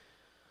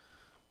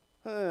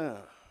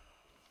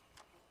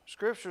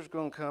Scripture's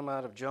going to come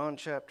out of John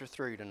chapter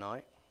 3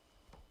 tonight.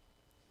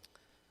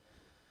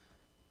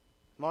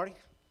 Marty,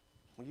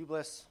 will you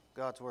bless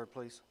God's word,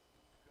 please?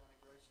 Kind and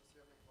gracious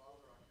Heavenly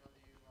Father, I come to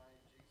you tonight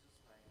in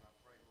Jesus' name. I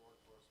pray, Lord,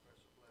 for a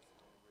special blessing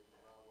on the reading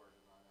of thy word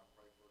tonight. I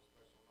pray for a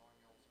special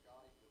anointing on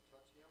Scotty. You'll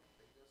touch him.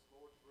 Lead us,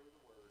 Lord, through the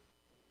word.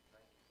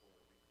 Thank you for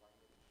it. We claim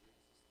it in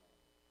Jesus'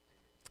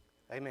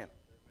 name. Amen.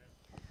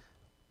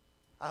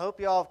 I hope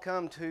you all have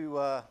come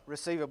to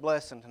receive a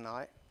blessing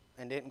tonight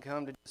and didn't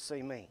come to just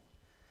see me.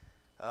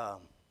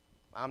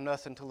 I'm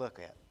nothing to look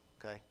at,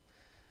 okay?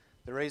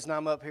 The reason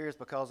I'm up here is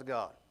because of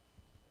God.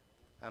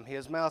 I'm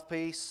His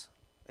mouthpiece.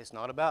 It's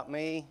not about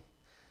me.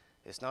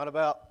 It's not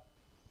about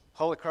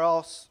Holy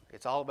Cross.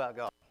 It's all about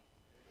God.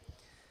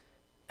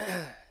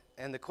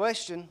 And the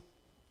question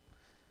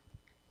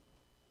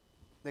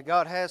that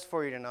God has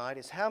for you tonight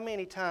is, how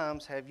many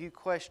times have you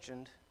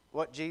questioned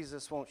what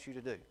Jesus wants you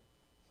to do?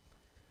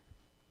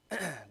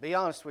 Be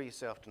honest with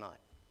yourself tonight.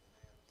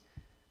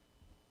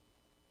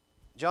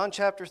 John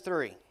chapter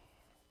 3,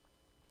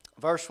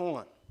 verse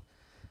 1.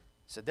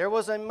 Said, there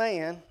was a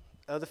man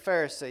of the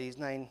Pharisees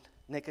named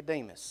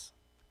Nicodemus,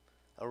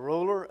 a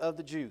ruler of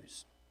the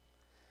Jews.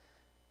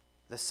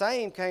 The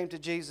same came to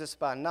Jesus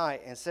by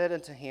night and said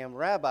unto him,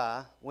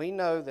 Rabbi, we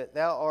know that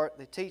thou art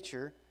the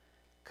teacher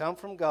come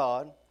from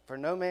God, for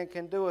no man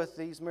can doeth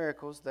these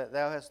miracles that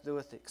thou hast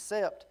doeth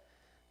except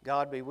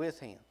God be with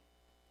him.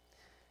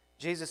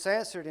 Jesus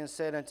answered and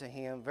said unto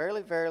him,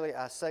 Verily, verily,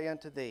 I say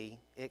unto thee,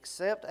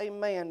 except a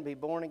man be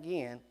born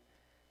again,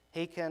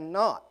 he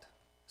cannot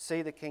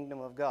see the kingdom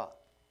of God.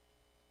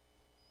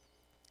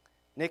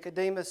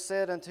 Nicodemus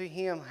said unto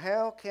him,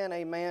 How can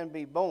a man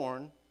be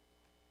born?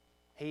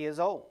 He is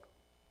old.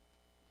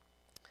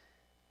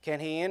 Can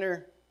he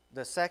enter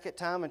the second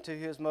time into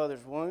his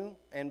mother's womb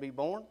and be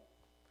born?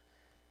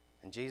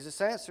 And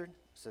Jesus answered,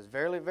 says,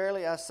 Verily,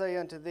 verily, I say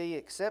unto thee,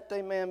 except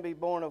a man be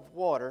born of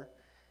water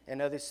and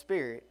of the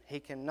Spirit, he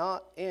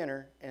cannot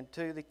enter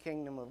into the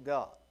kingdom of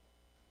God.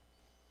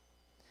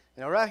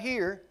 Now right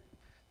here,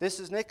 this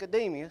is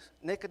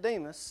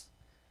Nicodemus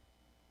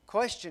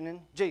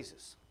questioning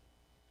Jesus.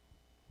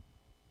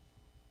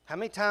 How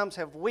many times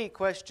have we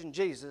questioned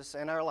Jesus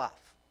in our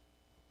life?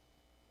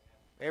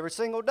 Every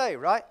single day,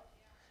 right?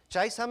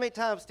 Chase, how many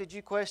times did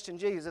you question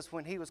Jesus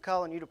when He was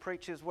calling you to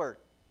preach His word?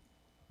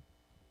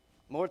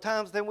 More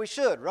times than we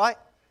should, right?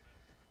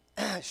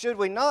 Should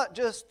we not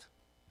just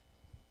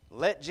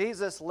let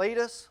Jesus lead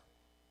us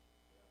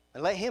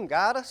and let Him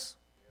guide us?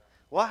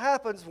 What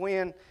happens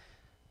when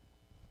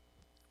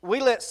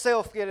we let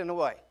self get in the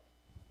way?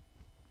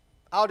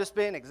 I'll just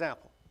be an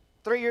example.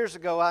 3 years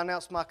ago, I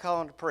announced my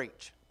calling to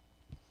preach.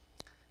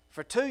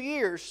 For 2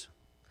 years,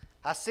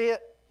 I sit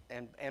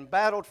and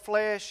battled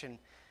flesh and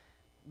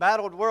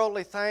battled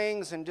worldly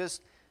things and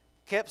just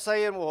kept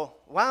saying, well,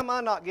 why am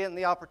I not getting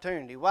the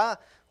opportunity? Why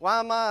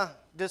am I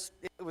just,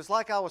 it was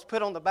like I was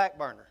put on the back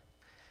burner.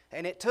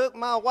 And it took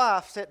my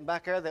wife sitting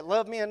back there that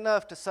loved me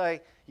enough to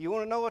say, you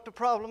want to know what the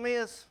problem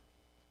is?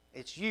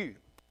 It's you.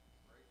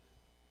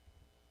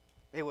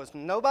 It was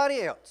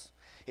nobody else.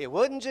 It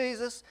wasn't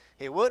Jesus.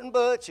 It wasn't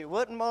Butch. It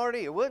wasn't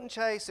Marty. It wasn't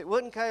Chase. It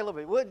wasn't Caleb.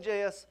 It wasn't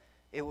Jess.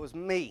 It was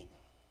me.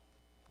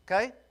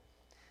 Okay?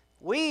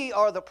 We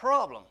are the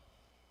problem.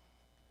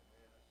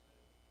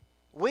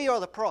 We are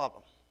the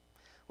problem.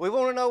 We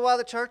want to know why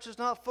the church is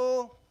not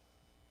full?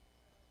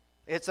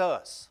 It's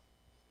us.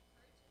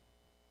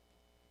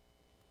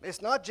 It's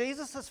not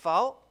Jesus'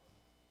 fault.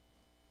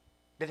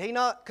 Did He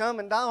not come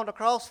and die on the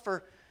cross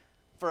for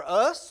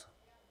us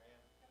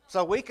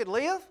so we could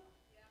live?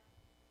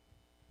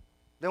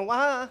 Then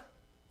why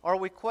are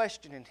we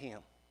questioning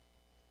Him?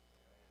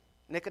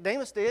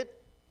 Nicodemus did.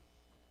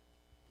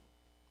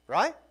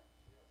 Right?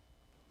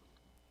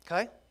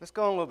 Okay, let's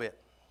go on a little bit.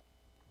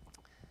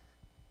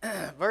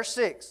 Verse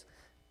 6.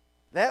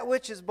 That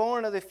which is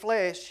born of the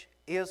flesh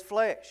is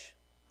flesh.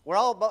 We're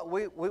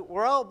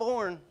all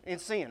born in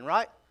sin,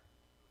 right?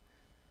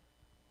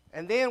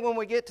 And then when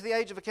we get to the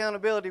age of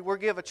accountability, we're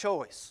given a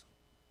choice.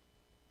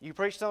 You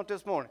preached on it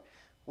this morning.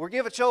 We're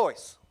given a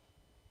choice.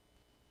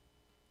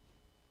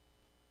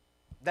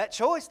 That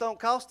choice don't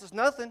cost us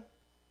nothing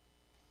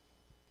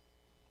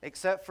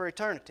except for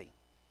eternity.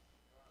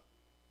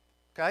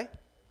 Okay?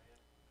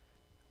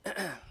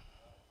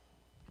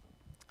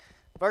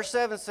 Verse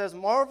 7 says,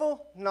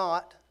 Marvel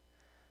not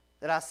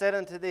that I said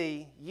unto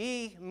thee,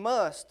 ye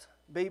must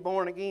be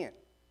born again.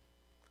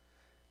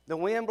 The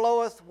wind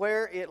bloweth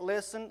where it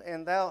listeth,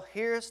 and thou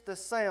hearest the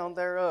sound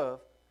thereof,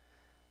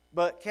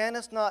 but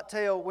canst not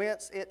tell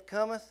whence it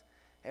cometh,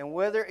 and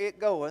whither it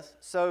goeth.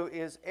 So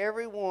is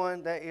every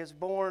one that is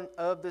born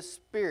of the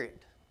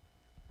Spirit.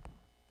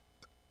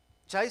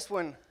 Chase,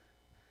 when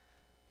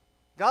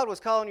God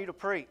was calling you to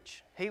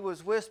preach, He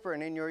was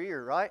whispering in your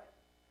ear, right?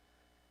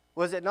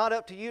 Was it not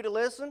up to you to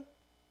listen?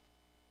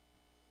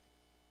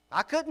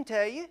 I couldn't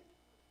tell you.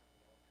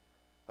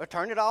 Or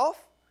turn it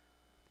off.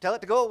 Tell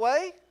it to go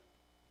away.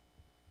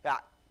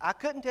 I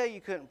couldn't tell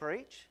you couldn't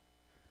preach.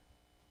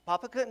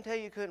 Papa couldn't tell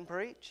you couldn't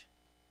preach.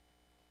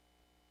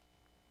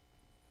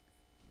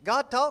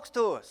 God talks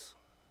to us.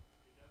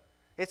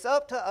 It's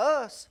up to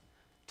us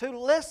to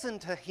listen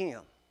to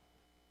Him.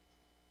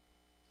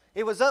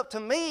 It was up to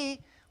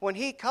me when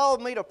He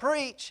called me to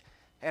preach,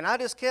 and I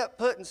just kept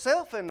putting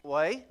self in the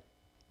way.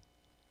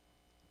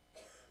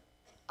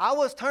 I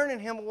was turning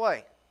Him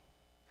away.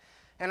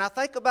 And I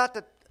think about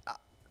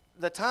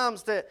the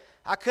times that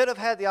I could have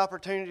had the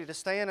opportunity to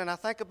stand, and I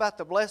think about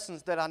the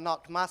blessings that I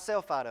knocked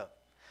myself out of.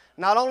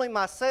 Not only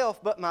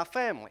myself, but my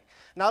family.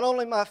 Not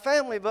only my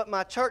family, but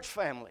my church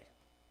family.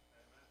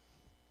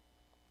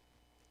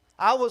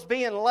 I was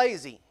being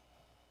lazy.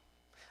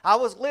 I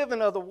was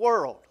living of the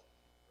world.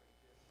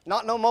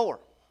 Not no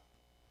more.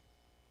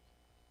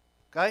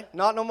 Okay?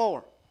 Not no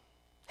more.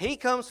 He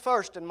comes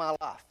first in my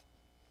life.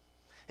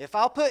 If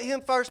I'll put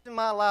Him first in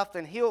my life,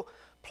 then He'll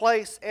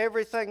place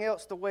everything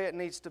else the way it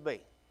needs to be.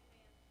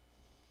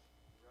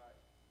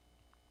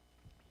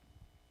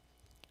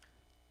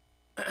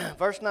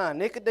 Verse 9,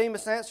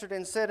 Nicodemus answered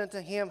and said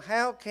unto Him,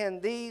 How can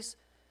these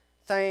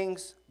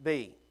things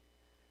be?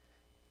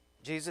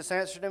 Jesus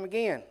answered him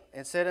again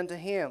and said unto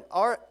him,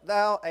 Art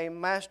thou a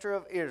master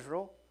of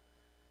Israel,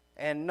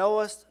 and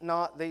knowest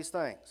not these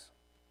things?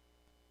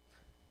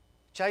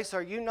 Chase,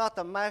 are you not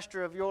the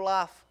master of your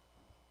life?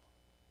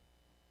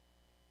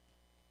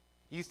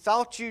 You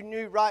thought you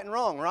knew right and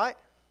wrong, right?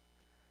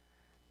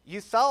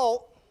 You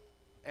thought,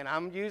 and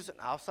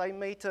I'll say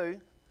me too,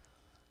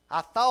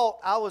 I thought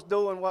I was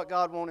doing what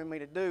God wanted me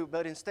to do,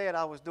 but instead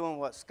I was doing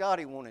what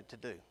Scotty wanted to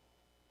do.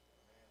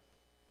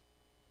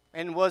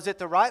 And was it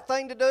the right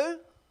thing to do?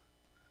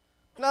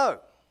 No.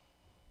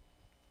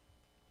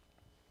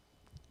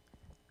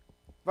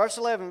 Verse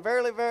 11,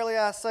 Verily, verily,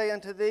 I say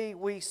unto thee,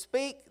 we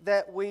speak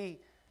that we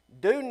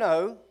do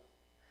know,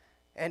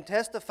 and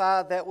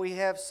testify that we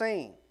have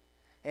seen,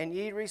 and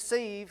ye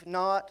receive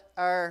not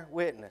our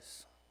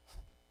witness.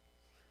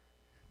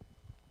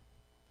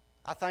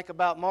 I think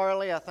about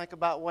Marley, I think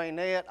about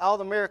Waynette, all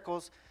the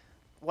miracles.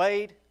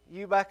 Wade,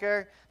 you back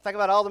there, think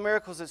about all the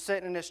miracles that's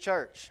sitting in this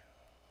church.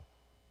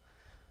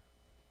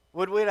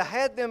 Would we have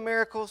had them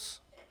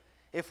miracles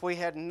if we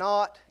had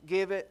not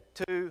given it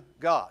to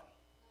God?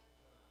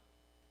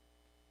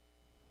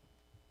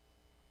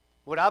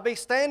 Would I be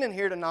standing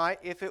here tonight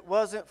if it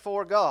wasn't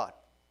for God?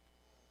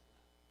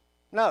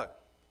 No.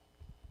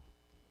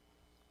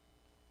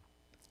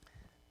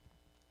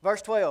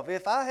 Verse 12,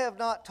 If I have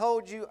not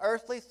told you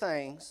earthly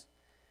things,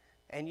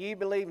 and ye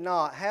believe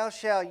not, how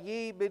shall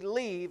ye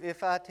believe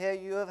if I tell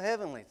you of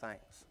heavenly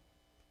things?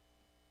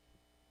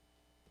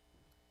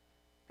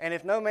 And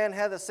if no man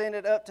hath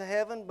ascended up to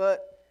heaven,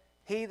 but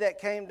he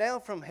that came down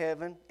from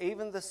heaven,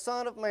 even the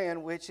Son of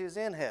Man which is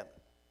in heaven.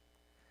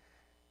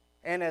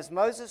 And as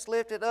Moses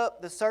lifted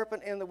up the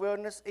serpent in the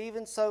wilderness,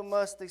 even so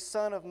must the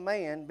Son of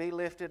Man be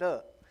lifted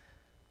up.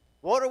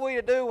 What are we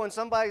to do when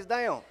somebody's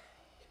down?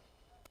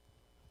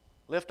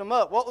 Lift them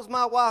up. What was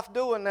my wife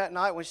doing that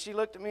night when she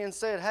looked at me and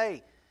said,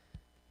 Hey,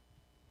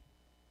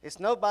 it's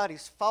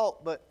nobody's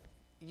fault but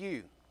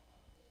you?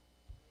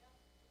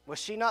 Was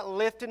she not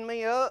lifting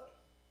me up?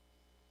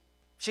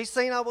 She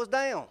seen I was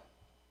down.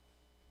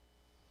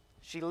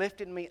 She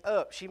lifted me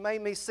up. She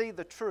made me see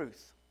the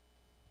truth.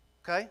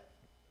 Okay?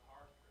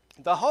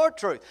 The hard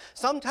truth.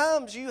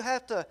 Sometimes you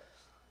have to,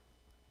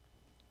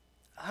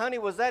 honey,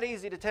 was that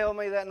easy to tell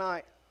me that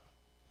night?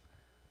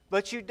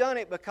 But you done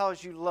it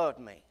because you loved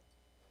me.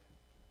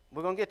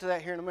 We're going to get to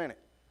that here in a minute.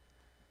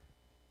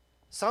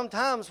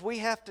 Sometimes we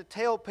have to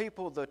tell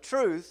people the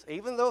truth,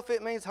 even though if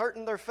it means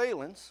hurting their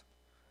feelings,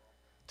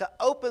 to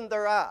open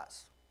their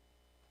eyes.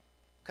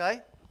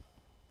 Okay?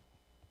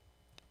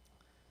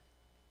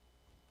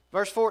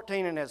 Verse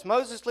 14, And as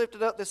Moses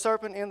lifted up the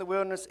serpent in the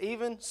wilderness,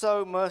 even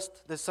so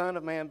must the Son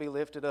of Man be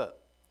lifted up,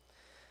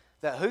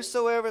 that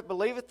whosoever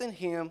believeth in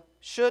him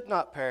should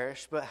not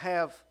perish, but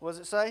have, what does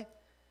it say?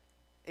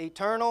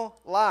 Eternal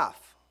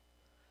life.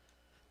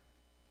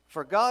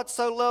 For God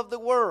so loved the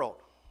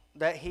world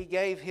that he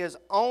gave his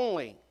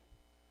only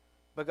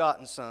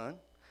begotten Son,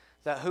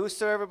 that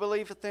whosoever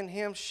believeth in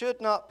him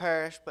should not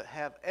perish, but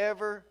have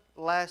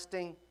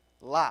everlasting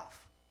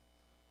life.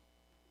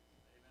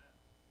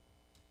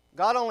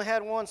 God only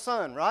had one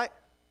Son, right?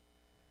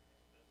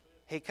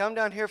 He come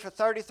down here for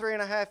 33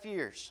 and a half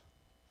years.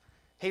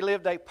 He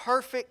lived a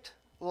perfect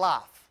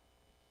life.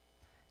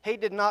 He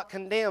did not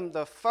condemn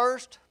the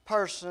first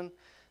person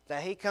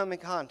that he come in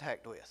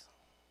contact with.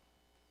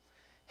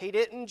 He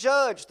didn't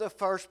judge the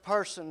first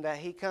person that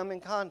he come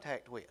in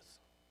contact with.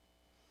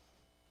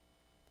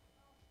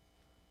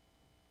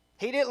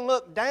 He didn't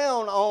look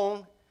down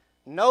on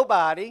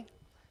nobody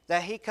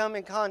that he come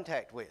in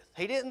contact with.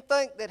 He didn't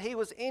think that he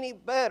was any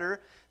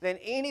better than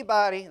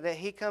anybody that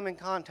he come in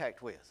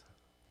contact with.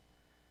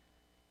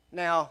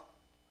 Now,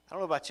 I don't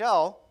know about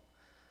y'all,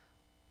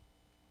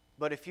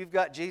 but if you've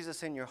got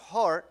Jesus in your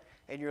heart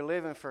and you're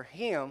living for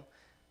Him,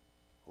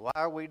 why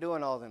are we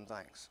doing all them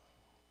things?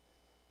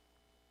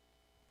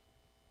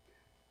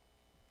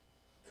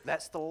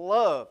 That's the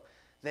love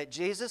that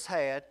Jesus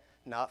had,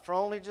 not for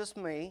only just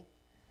me,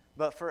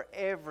 but for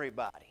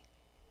everybody.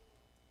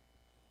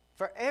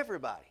 For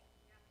everybody.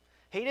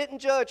 He didn't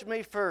judge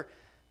me for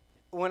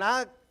when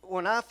I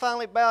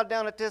finally bowed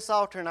down at this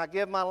altar and I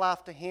give my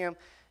life to Him,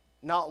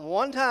 not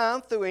one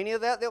time through any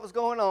of that was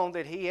going on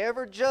did He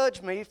ever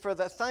judge me for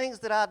the things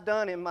that I'd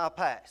done in my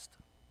past.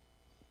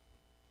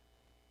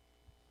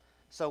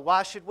 So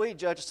why should we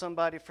judge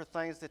somebody for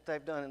things that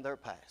they've done in their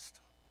past?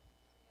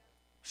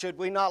 Should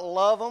we not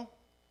love them?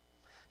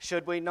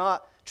 Should we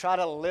not try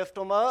to lift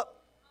them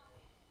up?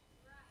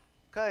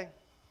 Okay.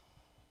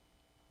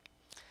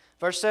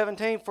 Verse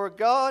 17, for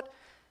God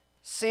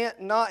sent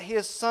not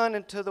His Son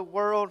into the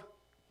world,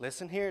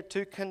 listen here,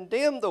 to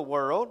condemn the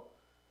world,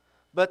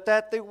 but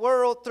that the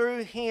world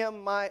through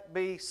Him might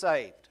be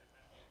saved.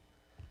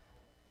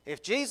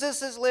 If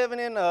Jesus is living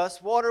in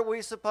us, what are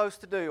we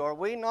supposed to do? Are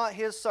we not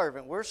His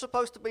servant? We're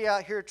supposed to be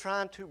out here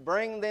trying to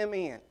bring them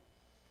in,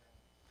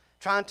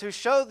 trying to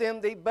show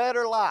them the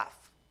better life.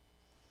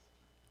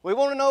 We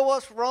want to know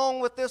what's wrong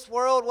with this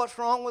world, what's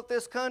wrong with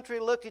this country.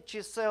 Look at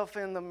yourself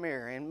in the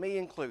mirror, and me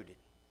included.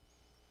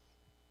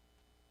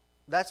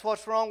 That's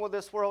what's wrong with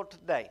this world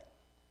today.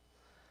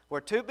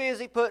 We're too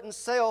busy putting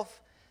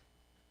self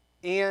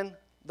in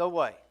the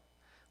way.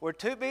 We're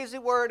too busy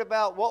worried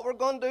about what we're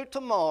going to do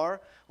tomorrow,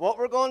 what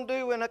we're going to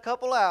do in a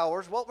couple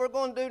hours, what we're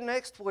going to do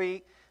next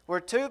week.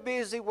 We're too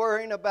busy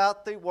worrying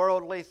about the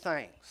worldly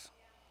things.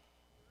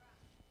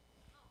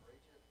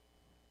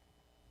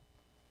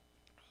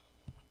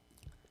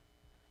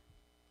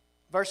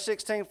 Verse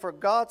 16, for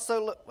God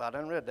so looked, well, I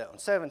done read that one.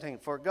 17,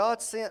 for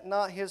God sent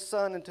not His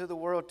Son into the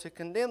world to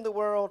condemn the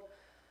world,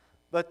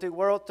 but the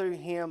world through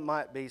Him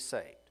might be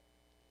saved.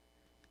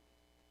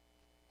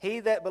 He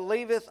that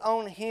believeth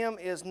on Him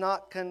is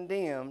not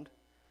condemned,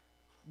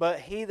 but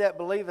he that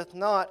believeth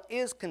not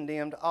is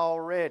condemned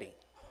already,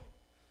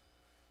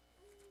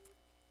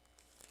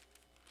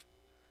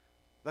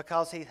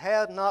 because he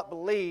hath not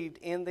believed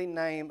in the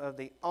name of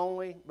the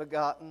only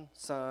begotten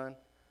Son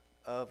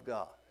of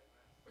God.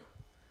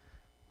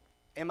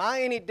 Am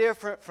I any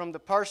different from the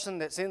person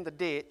that's in the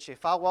ditch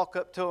if I walk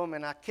up to them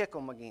and I kick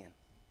them again?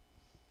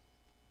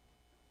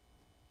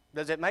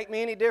 Does it make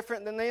me any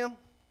different than them?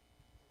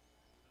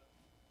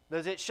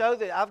 Does it show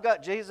that I've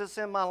got Jesus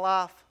in my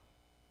life?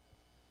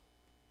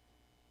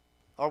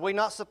 Are we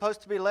not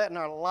supposed to be letting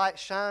our light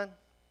shine?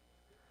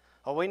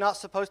 Are we not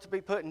supposed to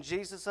be putting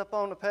Jesus up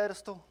on a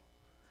pedestal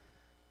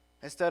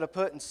instead of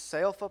putting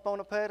self up on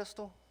a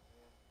pedestal?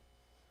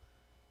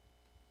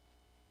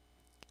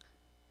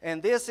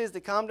 And this is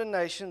the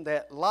condemnation,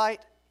 that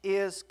light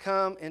is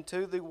come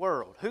into the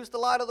world. Who's the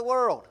light of the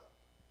world?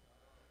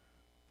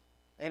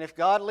 And if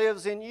God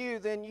lives in you,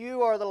 then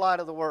you are the light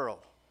of the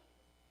world.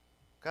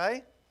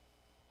 Okay?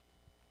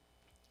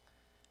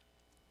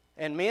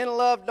 And men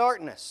love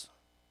darkness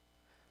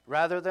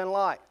rather than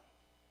light.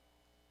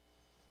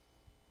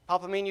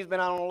 Papa, me and you've been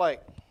out on the lake.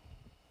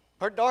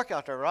 Pretty dark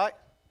out there, right?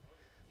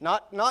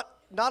 Not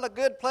a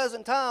good,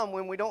 pleasant time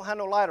when we don't have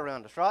no light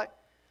around us, right?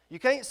 You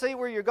can't see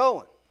where you're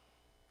going,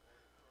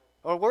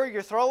 or where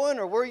you're throwing,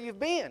 or where you've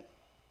been.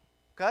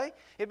 Okay?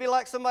 It'd be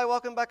like somebody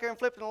walking back there and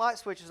flipping the light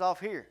switches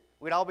off here.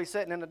 We'd all be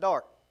sitting in the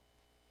dark.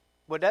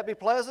 Would that be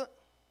pleasant?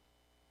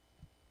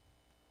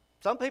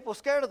 Some people are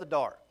scared of the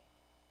dark.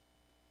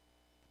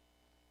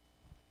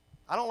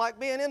 I don't like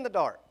being in the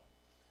dark.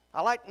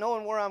 I like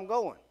knowing where I'm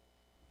going.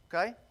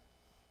 Okay?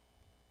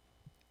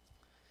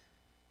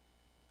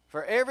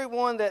 For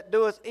everyone that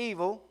doeth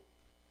evil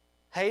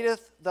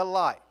hateth the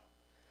light,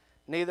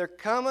 neither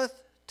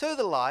cometh to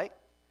the light,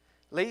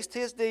 lest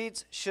his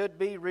deeds should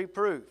be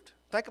reproved.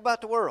 Think about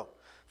the world.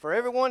 For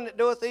everyone that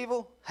doeth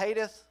evil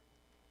hateth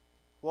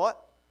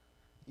what?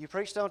 You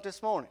preached on it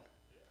this morning.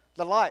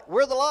 The light.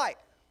 We're the light.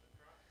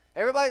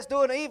 Everybody's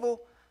doing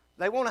evil.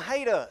 They want to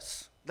hate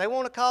us. They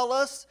want to call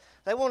us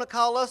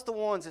the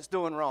ones that's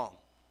doing wrong.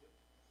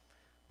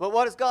 But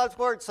what does God's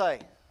Word say?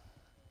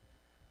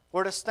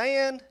 We're to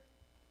stand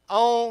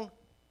on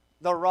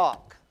the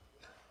rock.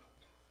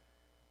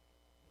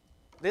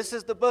 This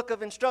is the book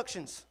of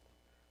instructions.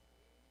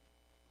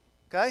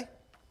 Okay?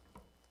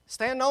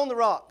 Stand on the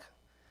rock.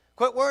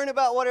 Quit worrying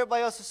about what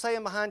everybody else is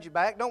saying behind your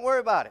back. Don't worry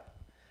about it.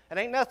 It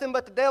ain't nothing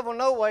but the devil,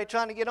 no way,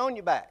 trying to get on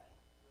your back.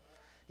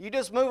 You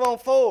just move on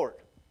forward.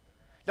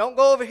 Don't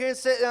go over here and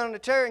sit down in the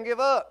chair and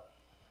give up.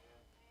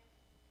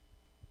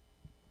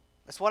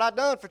 That's what I've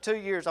done for 2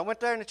 years. I went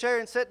there in the chair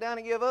and sat down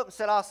and give up and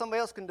said, somebody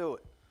else can do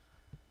it.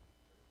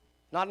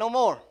 Not no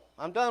more.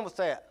 I'm done with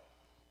that.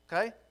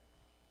 Okay?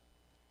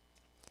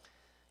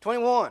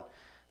 21.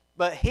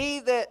 But he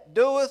that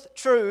doeth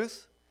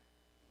truth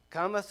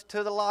cometh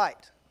to the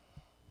light.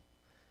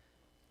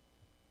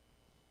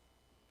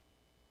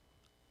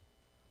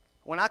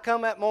 When I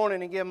come that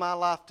morning and give my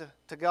life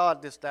to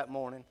God that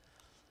morning,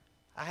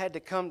 I had to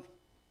come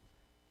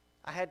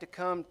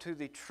to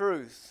the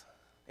truth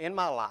in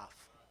my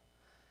life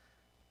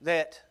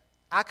that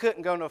I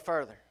couldn't go no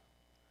further.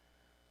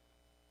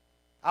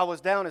 I was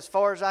down as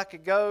far as I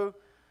could go.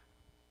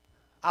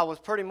 I was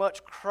pretty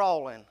much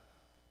crawling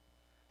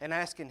and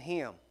asking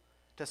Him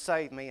to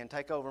save me and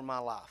take over my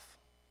life.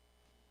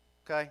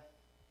 Okay?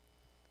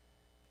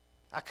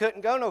 I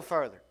couldn't go no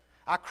further.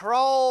 I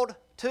crawled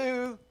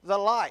to the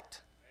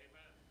light.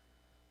 Amen.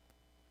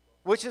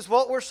 which is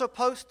what we're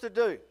supposed to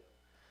do.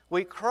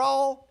 We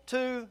crawl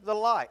to the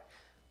light.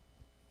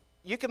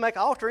 You can make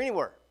an altar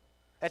anywhere.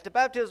 At the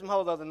baptism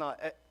hole the other night,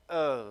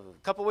 a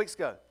couple of weeks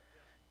ago,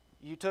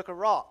 you took a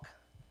rock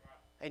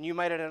and you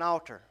made it an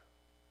altar.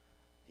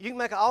 You can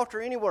make an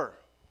altar anywhere.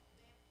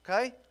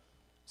 Okay?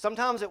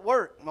 Sometimes at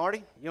work,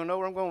 Marty, you'll know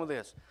where I'm going with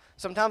this.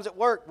 Sometimes at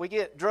work, we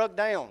get drugged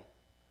down.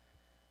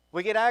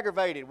 We get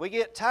aggravated. We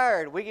get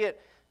tired. We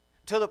get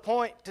to the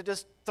point to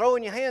just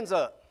throwing your hands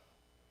up.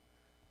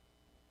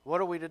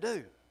 What are we to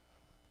do?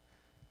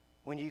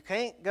 When you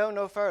can't go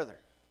no further.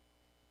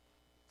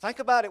 Think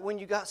about it when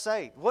you got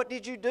saved. What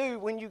did you do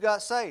when you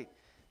got saved?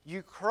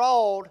 You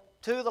crawled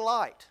to the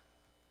light.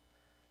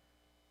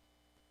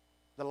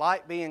 The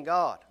light being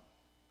God.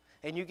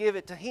 And you give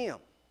it to Him.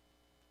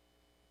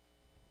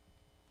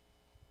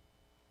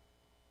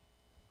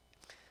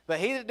 But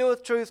he that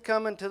doeth truth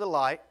come into the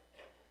light,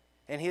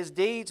 and his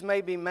deeds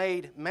may be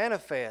made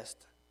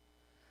manifest,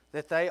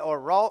 that they are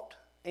wrought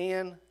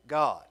in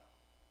God.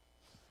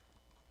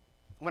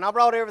 When I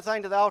brought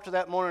everything to the altar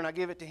that morning, I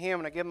give it to Him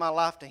and I give my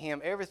life to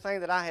Him. Everything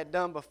that I had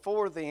done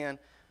before then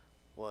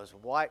was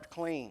wiped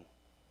clean.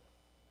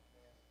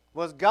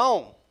 Was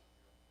gone.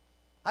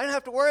 I didn't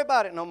have to worry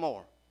about it no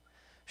more.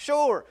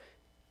 Sure,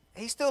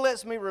 He still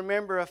lets me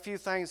remember a few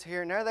things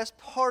here and there. That's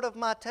part of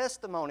my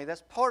testimony.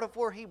 That's part of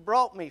where He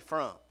brought me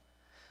from.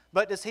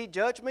 But does He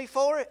judge me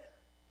for it?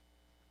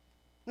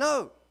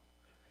 No.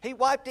 He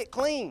wiped it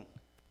clean.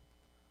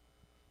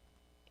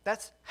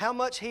 That's how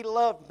much He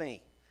loved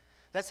me.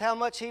 That's how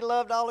much He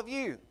loved all of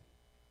you.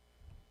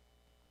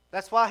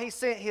 That's why He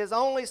sent His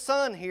only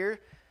Son here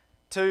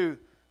to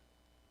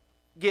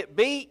get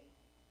beat,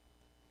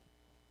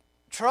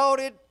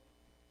 trotted,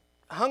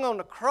 hung on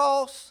the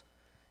cross.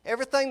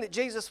 Everything that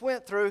Jesus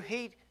went through,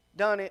 He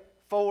done it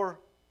for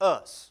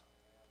us.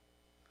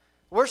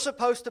 We're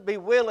supposed to be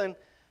willing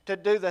to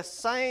do the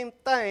same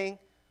thing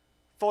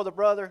for the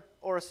brother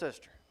or a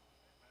sister.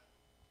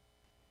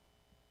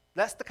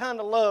 That's the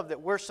kind of love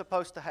that we're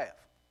supposed to have.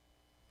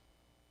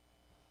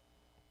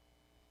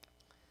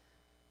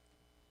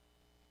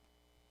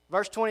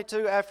 Verse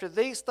 22, after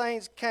these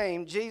things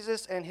came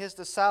Jesus and His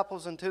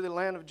disciples into the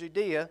land of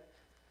Judea,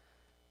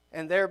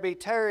 and there be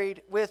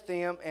tarried with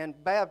them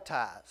and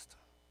baptized.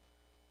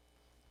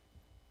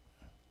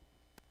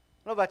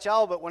 I don't know about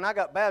y'all, but when I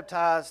got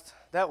baptized,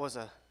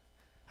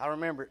 I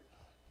remember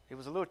it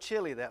was a little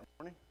chilly that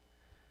morning.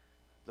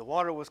 The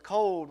water was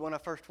cold when I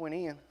first went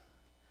in.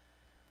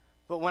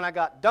 But when I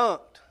got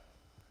dunked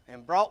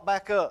and brought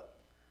back up,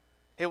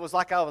 it was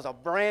like I was a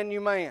brand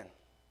new man.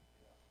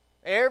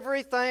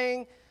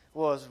 Everything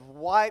was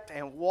wiped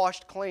and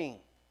washed clean.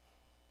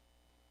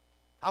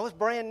 I was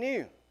brand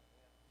new.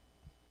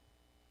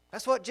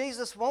 That's what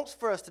Jesus wants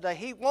for us today.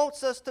 He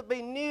wants us to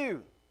be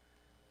new.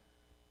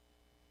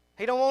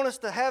 He don't want us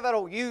to have that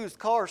old used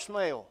car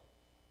smell.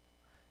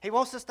 He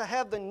wants us to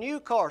have the new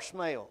car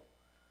smell,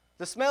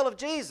 the smell of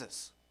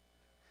Jesus.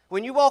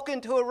 When you walk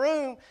into a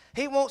room,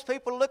 He wants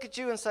people to look at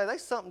you and say,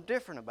 there's something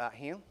different about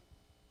him.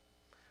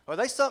 Or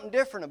there's something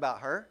different about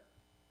her.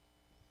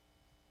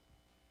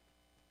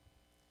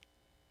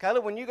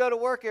 Caleb, when you go to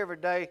work every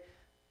day,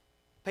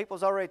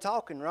 people's already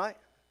talking, right?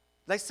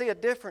 They see a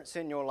difference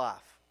in your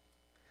life.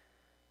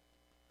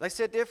 They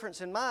see a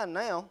difference in mine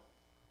now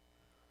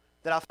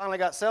that I finally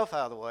got self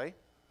out of the way.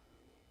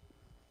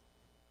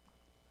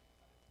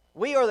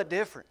 We are the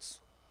difference.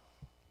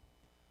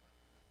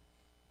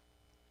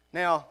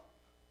 Now,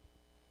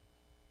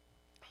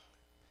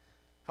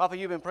 Papa,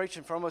 you've been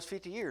preaching for almost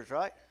 50 years,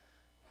 right?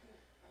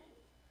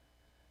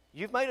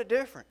 You've made a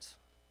difference.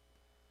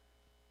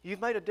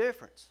 You've made a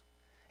difference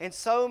in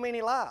so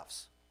many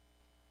lives.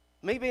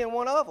 Me being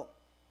one of them.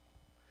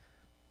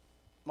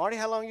 Marty,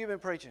 how long have you been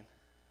preaching?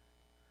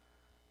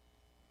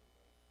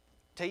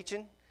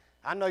 Teaching?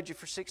 I knowed you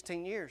for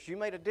 16 years. You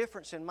made a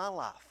difference in my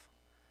life.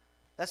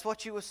 That's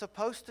what you were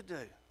supposed to do.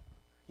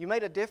 You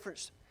made a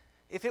difference.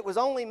 If it was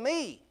only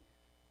me,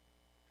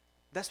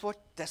 that's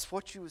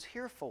what you was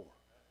here for.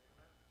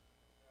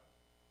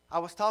 I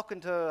was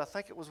talking to, I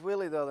think it was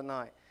Willie the other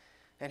night,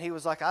 and he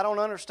was like, I don't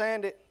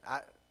understand it.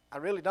 I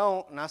really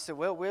don't. And I said,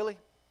 well, Willie,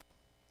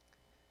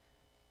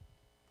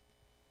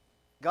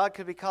 God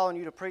could be calling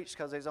you to preach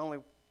because there's only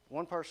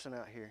one person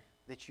out here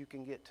that you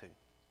can get to.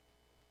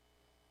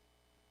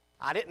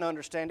 I didn't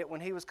understand it when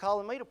He was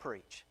calling me to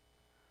preach.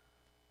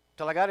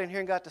 Till I got in here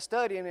and got to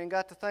studying and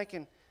got to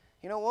thinking,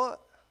 you know what?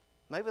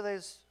 Maybe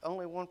there's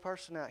only one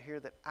person out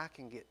here that I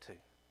can get to.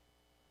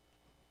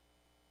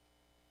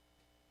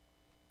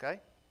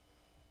 Okay?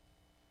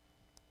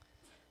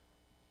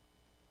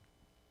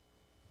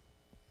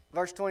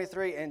 Verse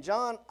 23, and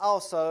John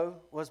also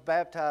was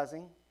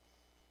baptizing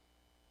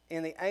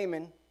in the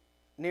Amen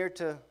near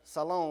to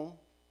Siloam,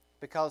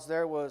 because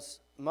there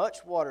was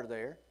much water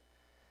there.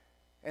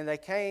 And they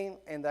came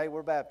and they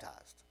were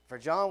baptized. For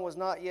John was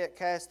not yet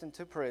cast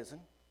into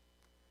prison.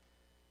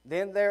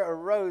 Then there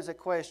arose a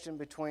question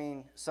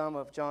between some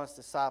of John's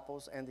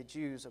disciples and the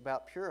Jews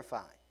about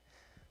purifying.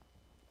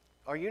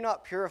 Are you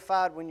not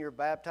purified when you're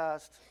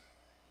baptized?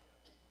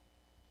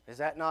 Is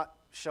that not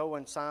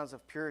showing signs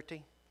of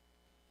purity?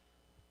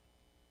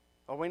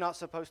 Are we not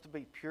supposed to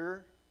be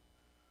pure?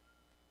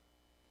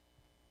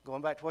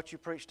 Going back to what you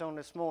preached on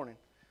this morning.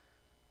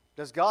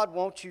 Does God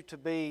want you to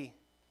be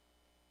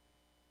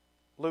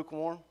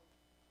lukewarm?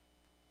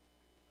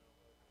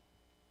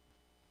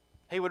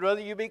 He would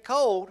rather you be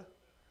cold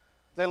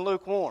than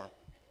lukewarm.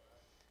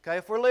 Okay,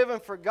 if we're living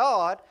for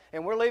God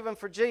and we're living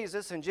for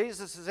Jesus and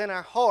Jesus is in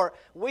our heart,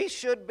 we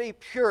should be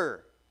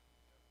pure.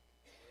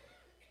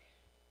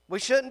 We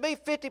shouldn't be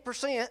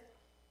 50%.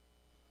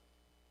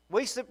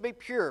 We should be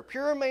pure.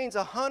 Pure means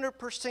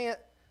 100%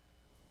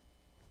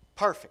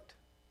 perfect.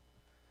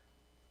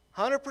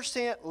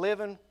 100%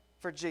 living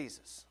for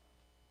Jesus.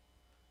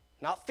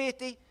 Not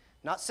 50,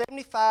 not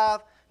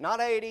 75, not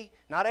 80,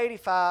 not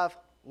 85,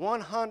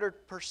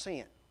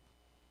 100%.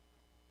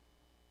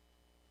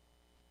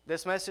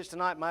 This message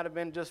tonight might have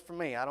been just for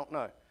me. I don't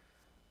know.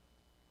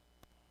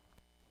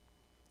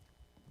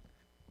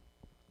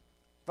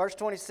 Verse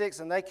 26,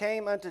 and they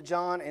came unto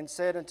John and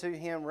said unto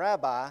him,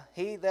 Rabbi,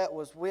 he that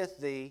was with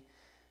thee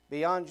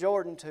beyond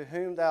Jordan, to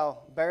whom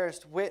thou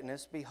bearest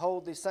witness,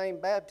 behold, the same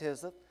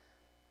baptizeth,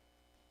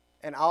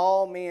 and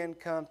all men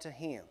come to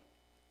him.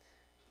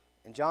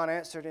 And John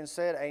answered and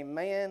said, a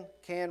man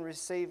can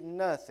receive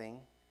nothing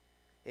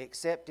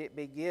except it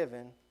be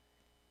given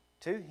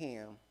to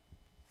him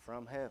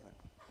from heaven.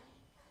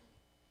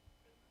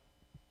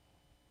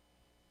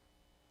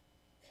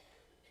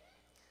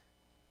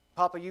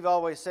 Papa, you've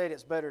always said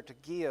it's better to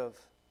give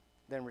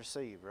than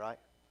receive, right?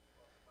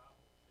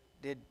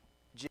 Did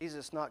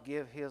Jesus not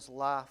give his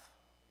life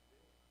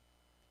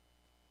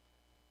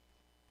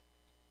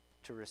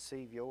to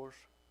receive yours,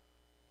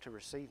 to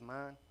receive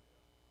mine?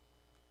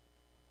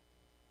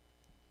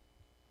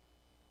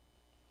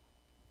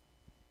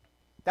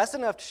 That's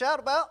enough to shout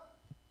about.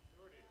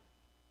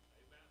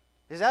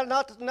 Is that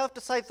not enough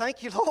to say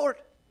thank you, Lord?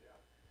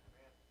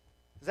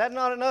 Is that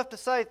not enough to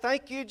say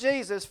thank you,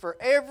 Jesus, for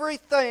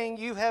everything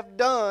you have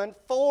done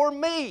for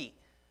me?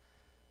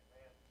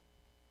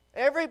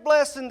 Every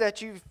blessing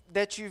that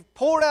you've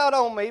poured out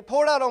on me,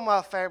 poured out on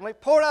my family,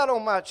 poured out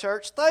on my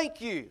church,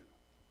 thank you.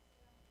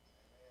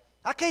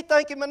 I can't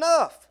thank him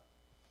enough.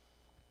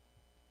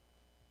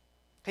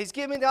 He's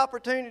given me the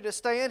opportunity to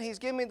stand. He's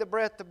given me the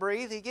breath to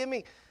breathe. He gave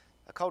me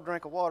a cold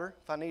drink of water,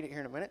 if I need it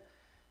here in a minute.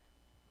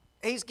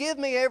 He's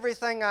given me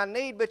everything I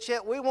need, but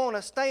yet we want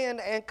to stand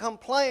and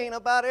complain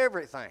about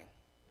everything.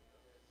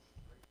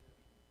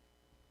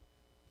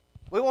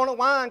 We want to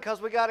whine because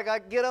we got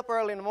to get up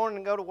early in the morning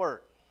and go to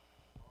work.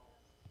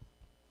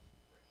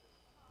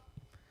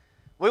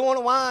 We want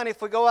to whine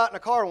if we go out and the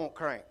car won't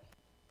crank.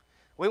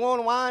 We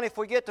want to whine if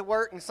we get to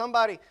work and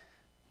somebody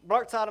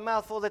blurts out a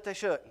mouthful that they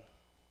shouldn't.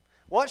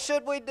 What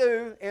should we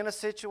do in a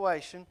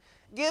situation?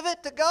 Give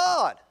it to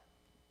God.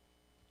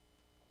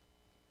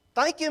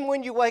 Thank him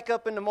when you wake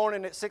up in the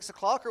morning at 6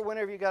 o'clock or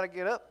whenever you got to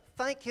get up.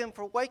 Thank him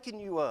for waking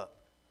you up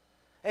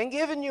and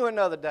giving you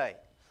another day.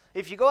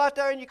 If you go out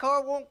there and your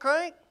car won't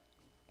crank,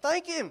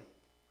 thank him.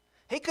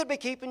 He could be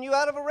keeping you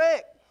out of a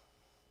wreck.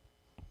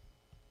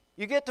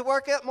 You get to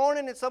work that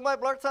morning and somebody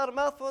blurts out a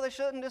mouthful they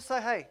shouldn't, just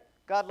say, hey,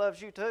 God loves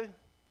you too.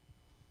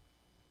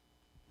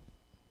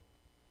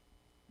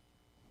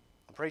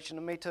 I'm preaching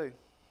to me too.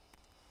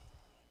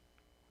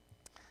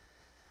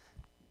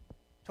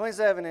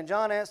 27, and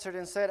John answered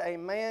and said, a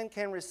man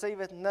can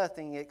receiveth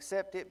nothing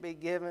except it be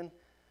given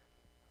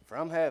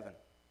from heaven.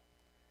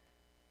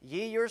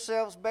 Ye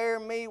yourselves bear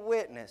me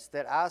witness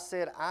that I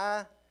said,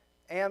 I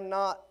am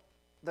not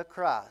the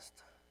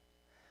Christ,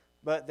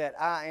 but that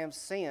I am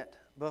sent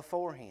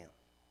before him.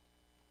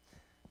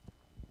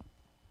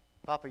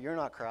 Papa, you're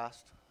not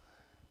Christ,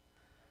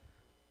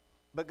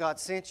 but God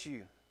sent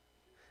you.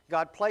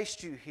 God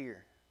placed you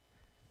here.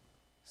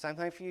 Same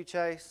thing for you,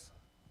 Chase.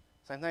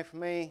 Same thing for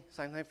me,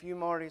 same thing for you,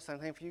 Marty, same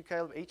thing for you,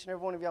 Caleb, each and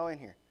every one of y'all in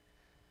here.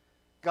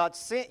 God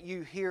sent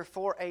you here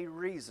for a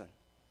reason.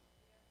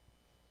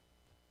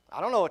 I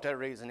don't know what that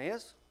reason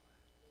is.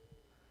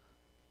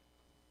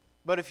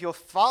 But if you'll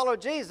follow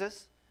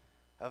Jesus,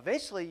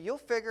 eventually you'll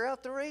figure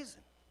out the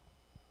reason.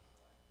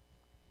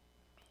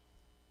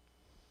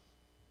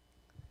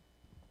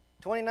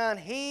 "29,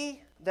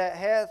 he that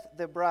hath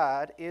the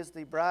bride is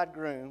the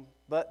bridegroom,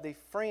 but the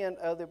friend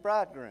of the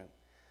bridegroom,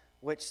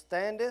 which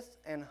standeth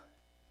and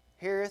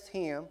heareth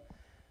him,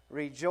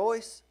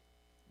 rejoice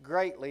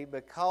greatly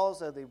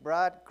because of the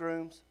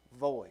bridegroom's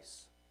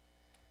voice.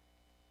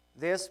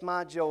 This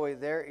my joy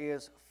there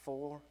is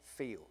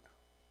fulfilled."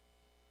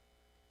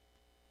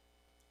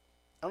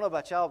 I don't know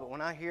about y'all, but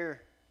when I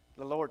hear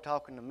the Lord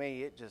talking to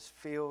me, it just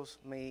fills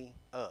me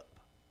up.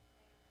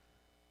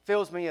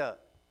 Fills me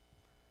up.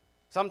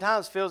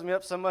 Sometimes fills me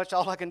up so much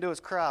all I can do is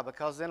cry,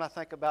 because then I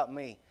think about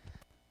me.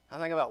 I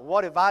think about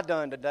what have I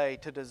done today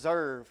to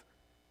deserve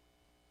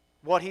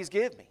what he's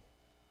given me.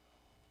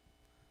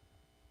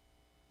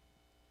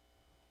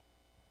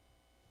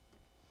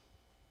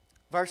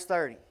 Verse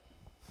 30.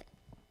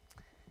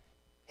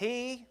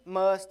 He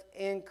must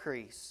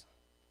increase.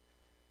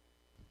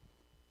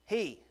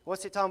 He.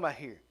 What's he talking about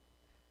here?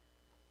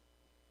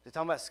 Is he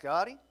talking about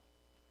Scotty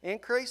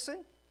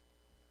increasing?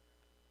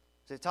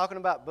 Is it talking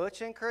about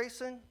Butch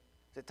increasing?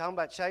 Is it talking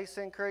about Chase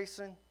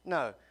increasing?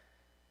 No.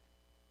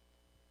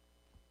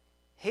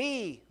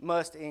 He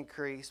must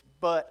increase,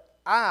 but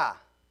I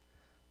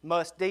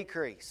must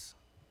decrease.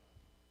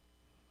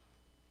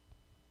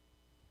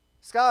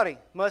 Scotty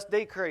must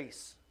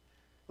decrease.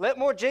 Let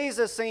more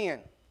Jesus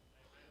in.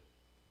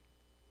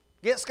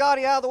 Get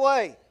Scotty out of the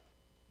way.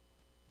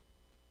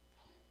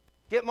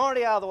 Get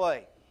Marty out of the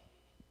way.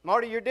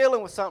 Marty, you're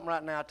dealing with something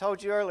right now. I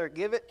told you earlier,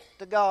 give it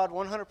to God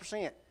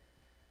 100%.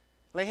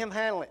 Let Him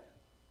handle it.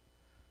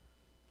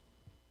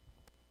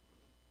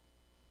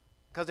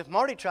 Because if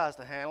Marty tries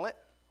to handle it,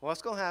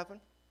 what's going to happen?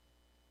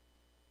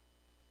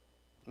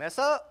 Mess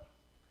up.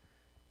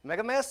 Make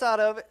a mess out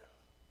of it.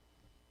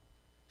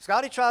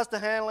 Scotty tries to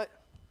handle it.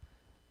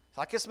 It's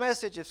like this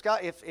message. If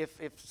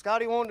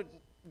Scotty wanted to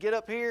get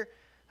up here,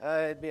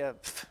 it'd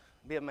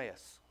be a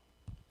mess.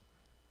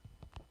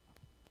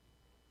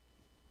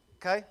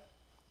 Okay?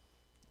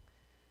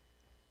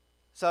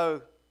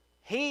 So,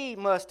 he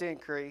must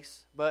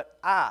increase, but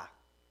I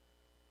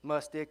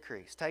must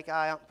decrease. Take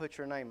I out and put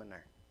your name in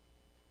there.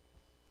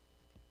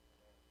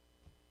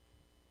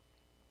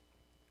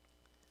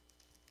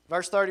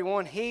 Verse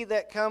 31, he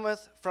that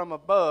cometh from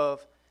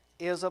above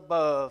is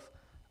above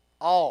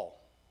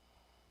all.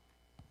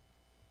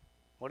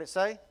 What did it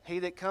say? He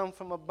that come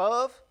from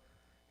above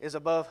is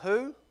above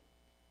who?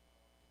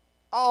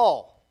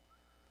 All.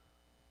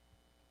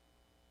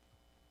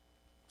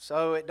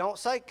 So it don't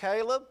say,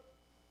 Caleb,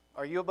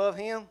 are you above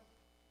him?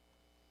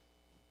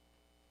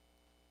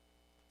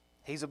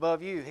 He's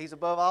above you. He's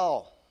above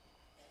all.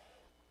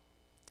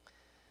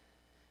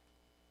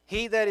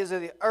 He that is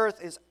of the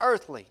earth is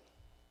earthly,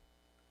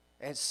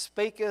 and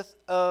speaketh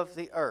of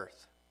the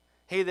earth.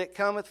 He that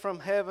cometh from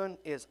heaven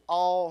is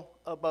all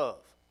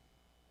above.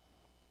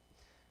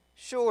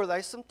 Sure,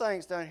 there's some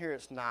things down here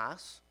that's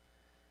nice.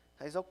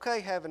 It's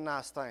okay having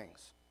nice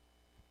things,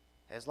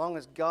 as long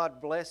as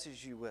God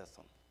blesses you with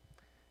them,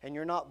 and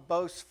you're not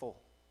boastful.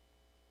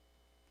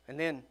 And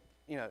then,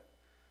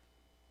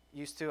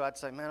 used to I'd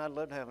say, man, I'd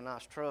love to have a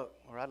nice truck,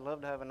 or I'd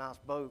love to have a nice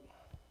boat.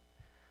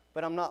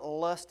 But I'm not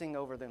lusting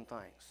over them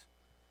things.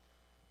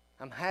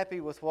 I'm happy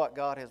with what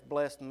God has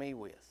blessed me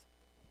with.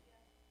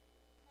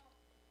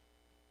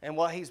 And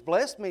what He's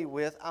blessed me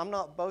with, I'm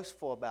not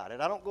boastful about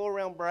it. I don't go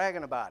around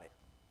bragging about it.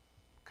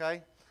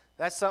 Okay?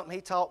 That's something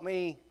He taught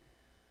me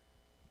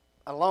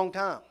a long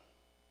time.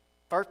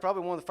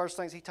 Probably one of the first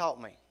things He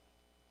taught me.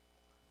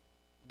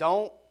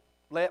 Don't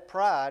let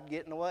pride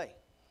get in the way.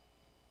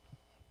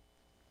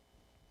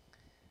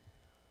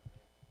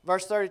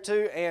 Verse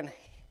 32, and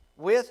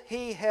with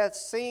he hath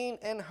seen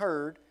and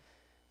heard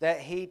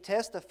that he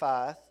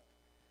testifieth,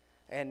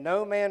 and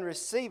no man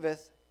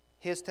receiveth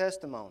his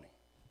testimony.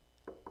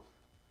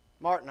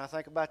 Martin, I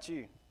think about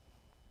you.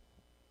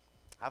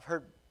 I've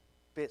heard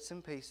bits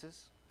and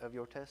pieces of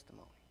your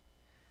testimony.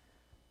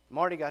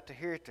 Marty got to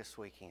hear it this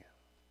weekend.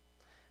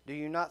 Do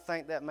you not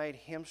think that made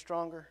him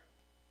stronger?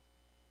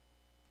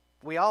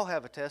 We all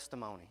have a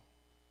testimony.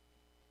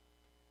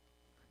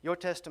 Your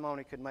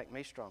testimony could make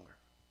me stronger.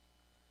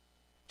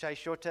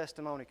 Chase, your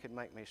testimony could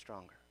make me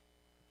stronger.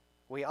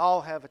 We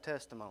all have a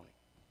testimony.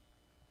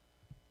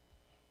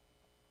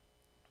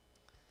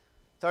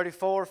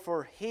 34,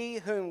 for he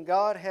whom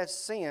God hath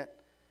sent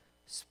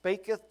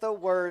speaketh the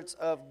words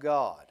of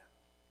God.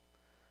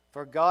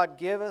 For God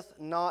giveth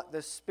not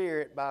the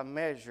Spirit by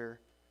measure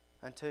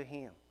unto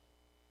him.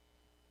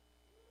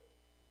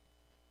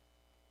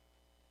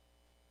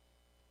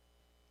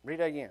 Read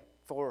that again.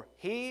 For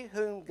he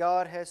whom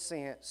God hath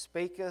sent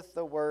speaketh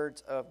the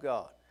words of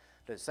God.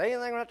 Does it say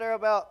anything right there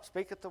about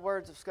speaketh the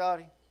words of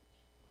Scotty?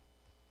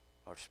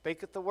 Or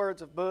speaketh the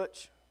words of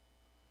Butch?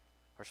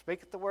 Or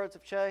speaketh the words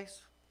of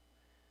Chase?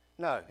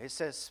 No, it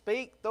says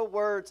speak the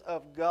words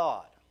of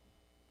God.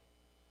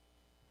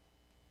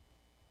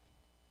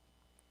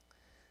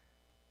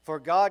 For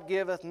God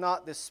giveth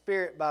not the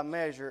Spirit by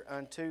measure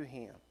unto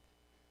him.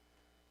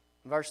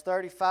 Verse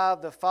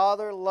 35, the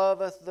Father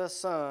loveth the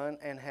Son,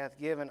 and hath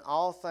given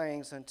all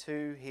things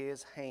into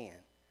his hand.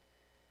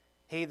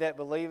 He that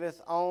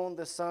believeth on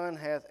the Son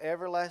hath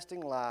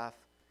everlasting life,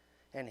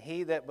 and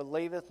he that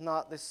believeth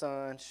not the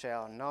Son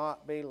shall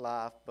not be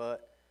life,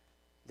 but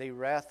the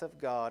wrath of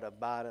God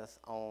abideth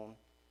on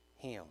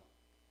him.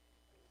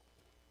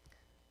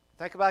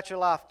 Think about your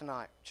life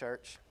tonight,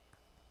 church.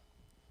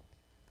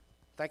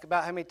 Think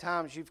about how many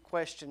times you've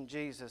questioned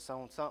Jesus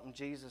on something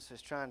Jesus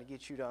is trying to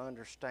get you to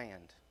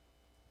understand.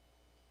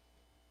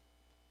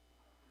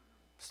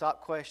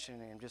 Stop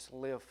questioning Him. Just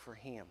live for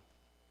Him.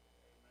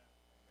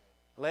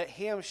 Let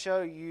Him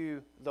show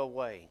you the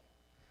way.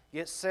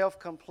 Get self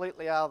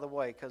completely out of the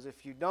way, because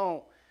if you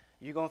don't,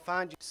 you're going to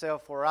find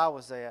yourself where I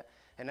was at,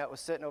 and that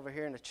was sitting over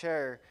here in the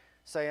chair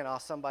saying, oh,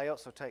 somebody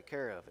else will take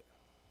care of it.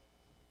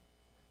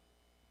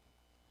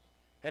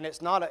 And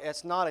it's not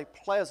a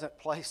pleasant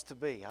place to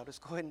be. I'll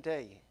just go ahead and tell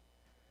you.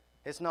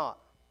 It's not.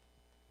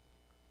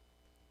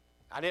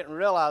 I didn't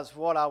realize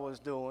what I was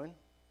doing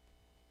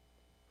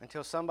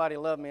until somebody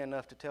loved me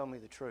enough to tell me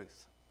the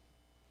truth.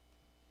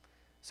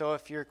 So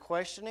if you're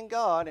questioning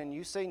God and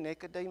you see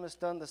Nicodemus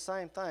done the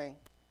same thing,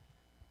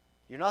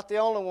 you're not the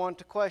only one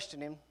to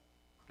question him.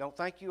 Don't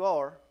think you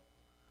are.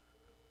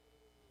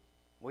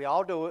 We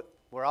all do it.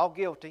 We're all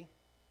guilty.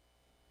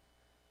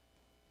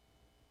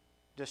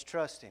 Just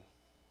trust him.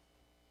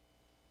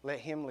 Let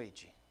him lead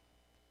you.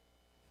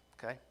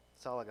 Okay?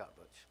 That's all I got,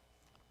 Butch.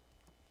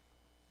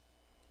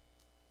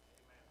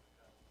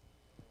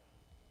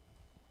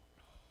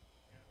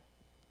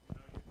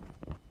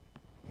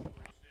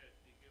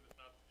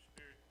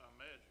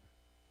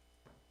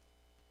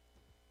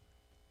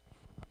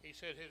 He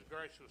said His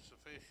grace was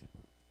sufficient.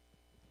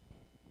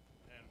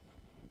 And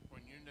when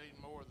you need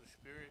more of the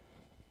Spirit,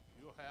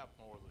 you'll have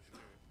more of the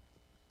Spirit.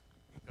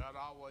 God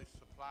always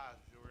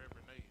supplies your every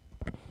need.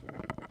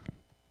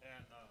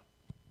 And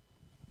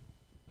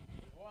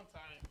there's one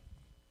thing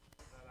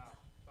that I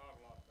thought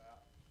a lot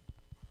about.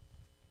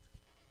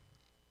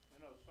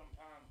 You know,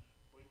 sometimes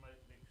we make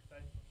big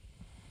statements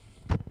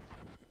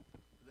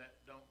that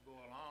don't go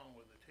along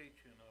with the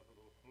teaching of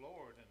the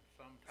Lord, and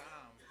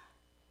sometimes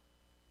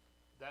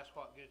that's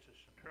what gets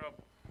us in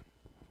trouble.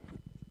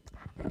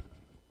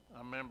 I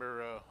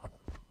remember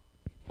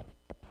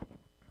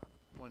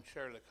when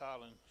Shirley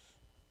Collins,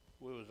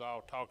 we was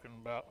all talking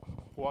about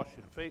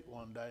washing feet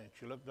one day, and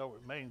she looked over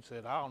at me and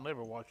said, "I'll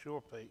never wash your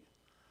feet."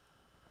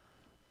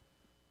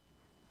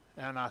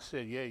 And I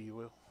said, "Yeah, you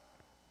will."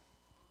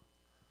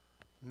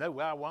 "No,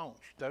 I won't."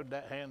 She throwed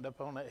that hand up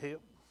on that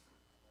hip.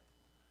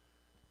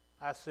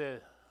 I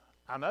said,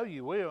 "I know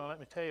you will, and let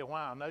me tell you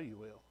why I know you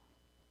will.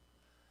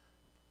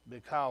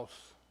 Because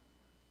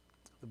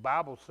the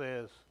Bible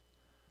says,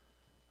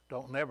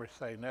 don't never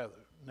say never,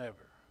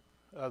 never.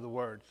 In other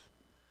words,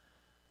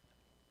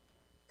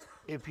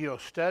 if you'll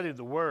study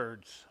the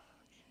words,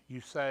 you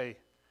say,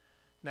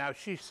 now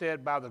she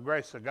said by the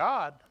grace of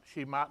God,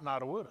 she might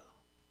not have would have.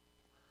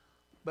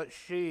 But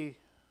she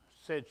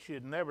said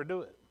she'd never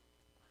do it.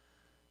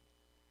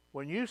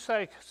 When you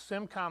say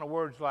some kind of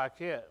words like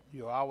that,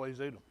 you'll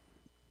always eat them.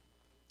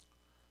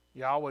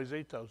 You always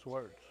eat those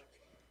words.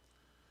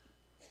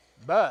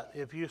 But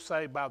if you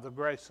say by the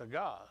grace of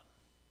God,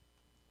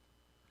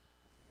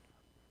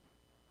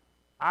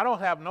 I don't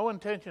have no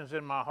intentions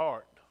in my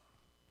heart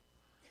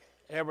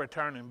ever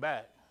turning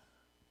back.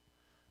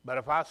 But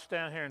if I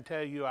stand here and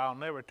tell you I'll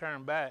never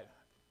turn back,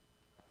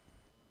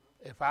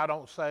 if I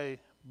don't say,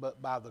 but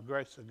by the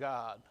grace of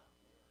God,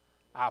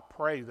 I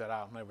pray that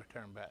I'll never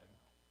turn back.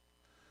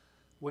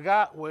 We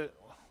got to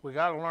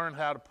learn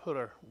how to put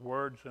our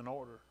words in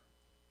order,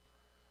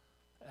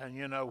 and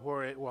you know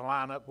where it will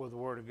line up with the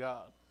Word of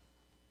God.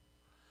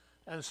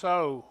 And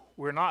so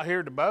we're not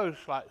here to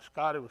boast like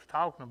Scotty was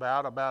talking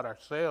about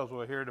ourselves.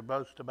 We're here to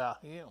boast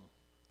about Him.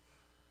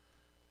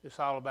 It's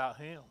all about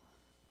Him.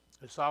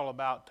 It's all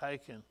about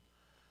taking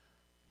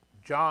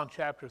John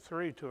chapter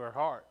 3 to our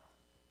heart.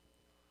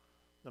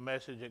 The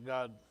message that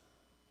God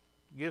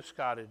gives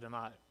Scotty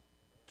tonight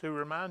to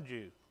remind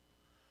you,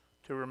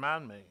 to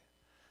remind me.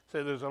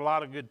 So there's a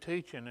lot of good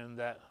teaching in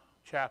that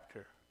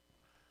chapter,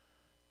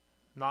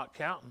 not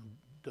counting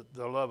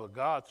the love of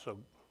God, so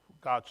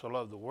God so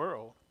loved the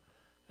world,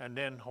 and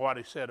then what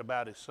He said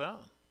about His Son.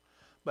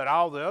 But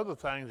all the other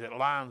things that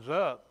lines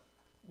up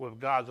with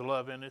God's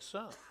love in His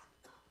Son.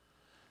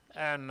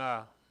 And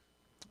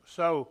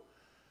so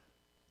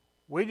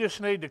we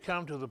just need to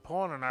come to the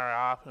point in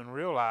our life and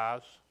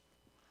realize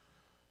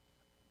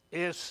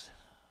it's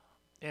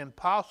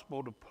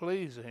impossible to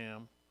please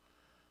Him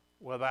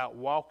without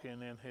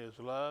walking in His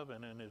love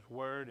and in His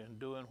Word and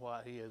doing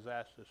what He has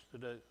asked us to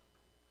do.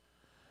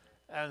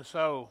 And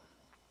so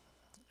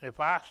if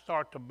I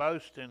start to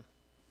boasting,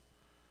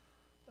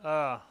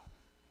 there's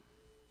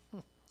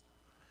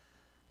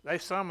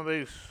some of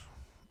these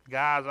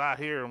guys, I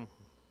hear them,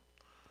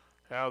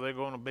 how they're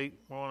going to beat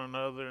one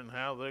another and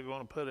how they're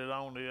going to put it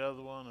on the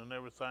other one and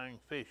everything,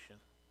 fishing.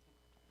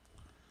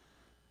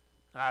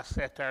 I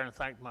sat there and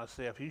think to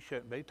myself, you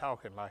shouldn't be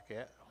talking like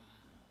that,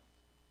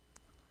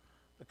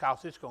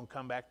 because it's going to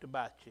come back to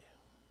bite you.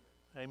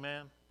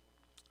 Amen?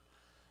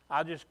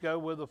 I just go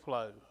with the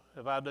flow.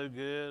 If I do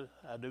good,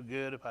 I do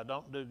good. If I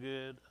don't do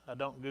good, I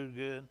don't do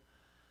good.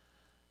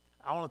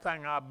 The only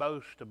thing I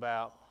boast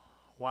about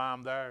why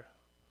I'm there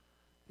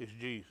is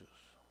Jesus.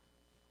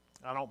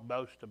 I don't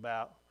boast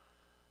about,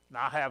 and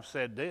I have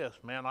said this,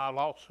 man, I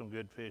lost some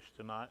good fish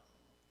tonight.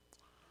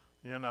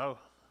 You know,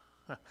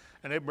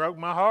 and it broke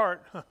my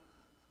heart.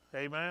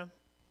 Amen.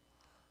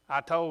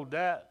 I told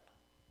that.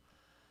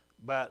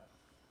 But,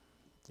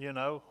 you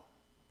know,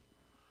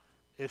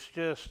 it's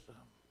just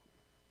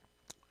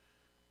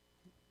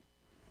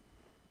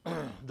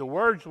the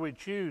words we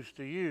choose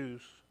to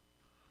use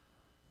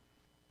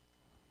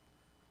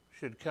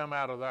should come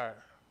out of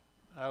there,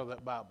 out of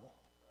that Bible.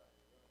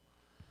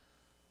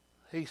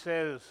 He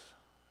says,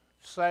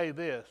 say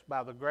this,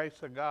 by the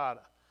grace of God,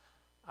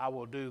 I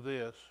will do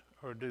this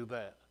or do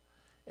that.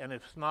 And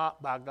if it's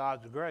not by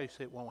God's grace,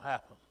 it won't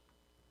happen.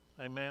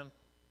 Amen?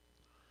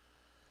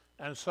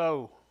 And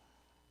so,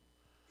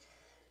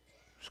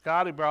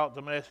 Scotty brought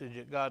the message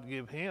that God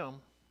gave him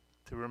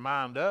to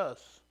remind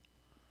us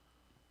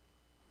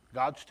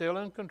God's still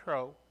in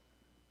control.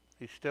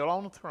 He's still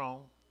on the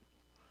throne.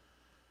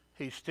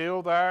 He's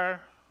still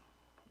there.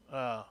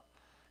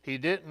 He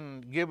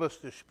didn't give us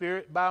the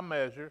Spirit by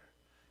measure.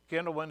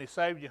 Kendall, when He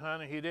saved you,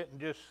 honey, He didn't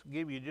just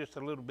give you just a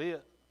little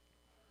bit.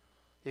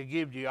 He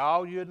gives you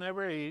all you'd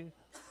never eat.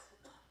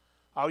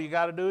 All you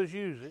got to do is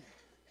use it.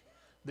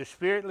 The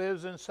Spirit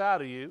lives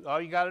inside of you.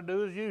 All you got to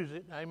do is use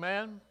it.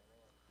 Amen?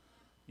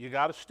 You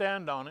got to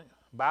stand on it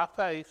by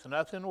faith,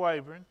 nothing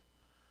wavering.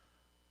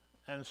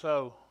 And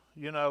so,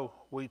 you know,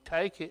 we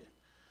take it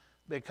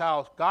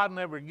because God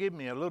never gave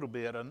me a little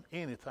bit of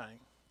anything.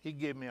 He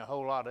gave me a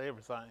whole lot of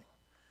everything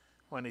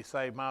when He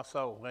saved my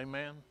soul.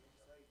 Amen?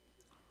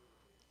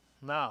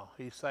 No,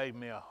 He saved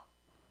me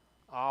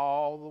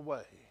all the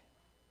way,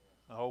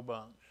 a whole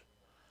bunch.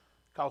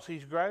 Because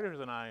He's greater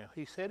than I am.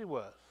 He said He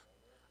was.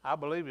 I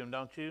believe Him,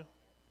 don't you?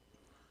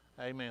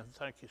 Amen.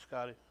 Thank you,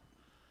 Scotty,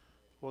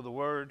 for the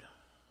word.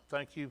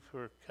 Thank you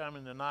for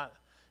coming tonight.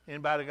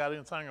 Anybody got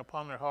anything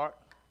upon their heart?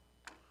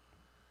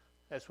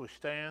 As we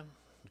stand,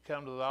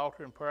 come to the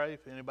altar and pray.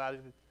 If anybody,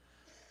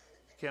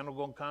 Kendall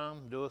going to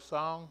come, do a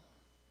song.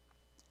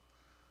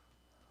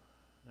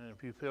 And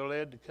if you feel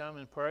led to come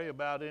and pray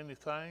about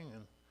anything,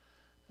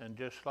 and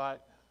just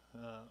like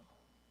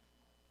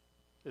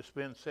it's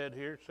been said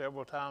here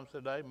several times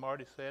today,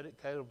 Marty said it,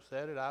 Caleb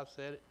said it, I've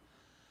said it,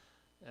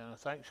 and I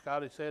think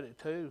Scotty said it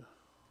too.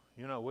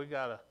 You know, we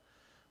gotta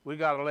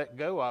let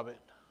go of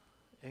it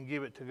and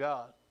give it to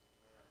God,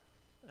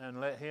 and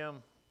let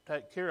Him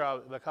take care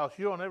of it, because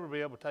you'll never be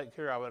able to take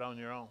care of it on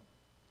your own.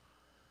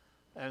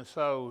 And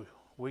so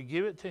we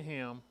give it to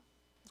Him,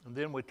 and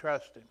then we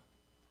trust Him.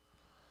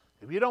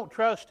 If you don't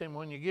trust Him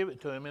when you give it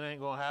to Him, it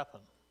ain't going to happen.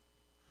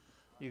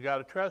 You got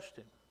to trust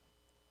Him.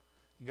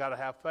 You got to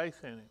have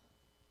faith in Him.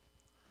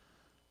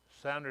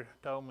 Sandra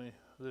told me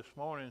this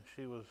morning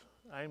she was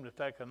aimed to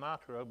take a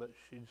nitro, but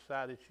she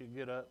decided she'd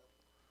get up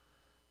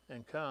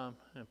and come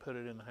and put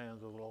it in the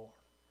hands of the Lord.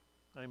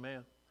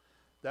 Amen.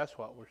 That's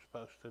what we're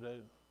supposed to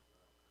do.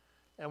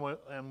 And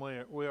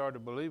we are to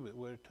believe it.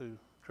 We're to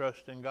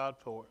trust in God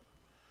for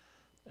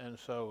it. And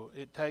so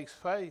it takes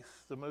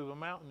faith to move a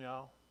mountain,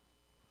 y'all.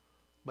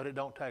 But it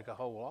don't take a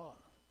whole lot.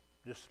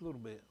 Just a little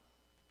bit.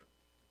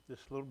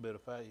 Just a little bit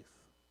of faith.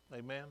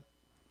 Amen?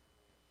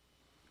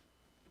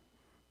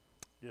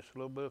 Just a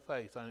little bit of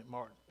faith, ain't it,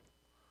 Martin?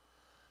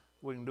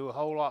 We can do a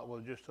whole lot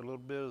with just a little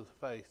bit of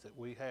the faith that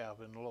we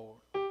have in the Lord.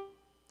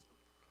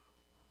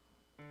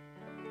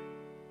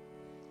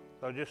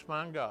 So just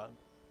mind God.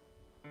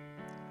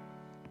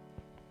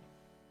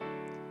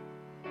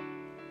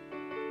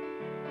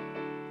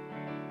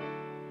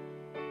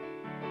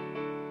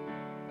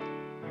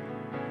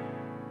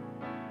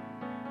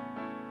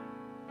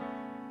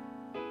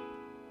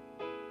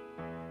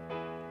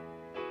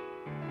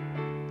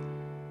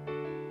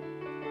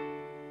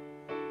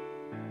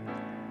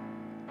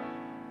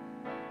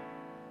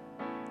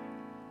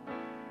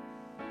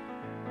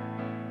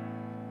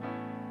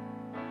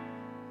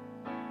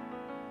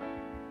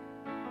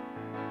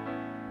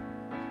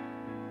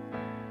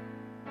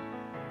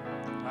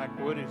 Like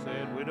Woody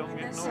said, we don't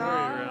get no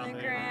hurry around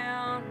here.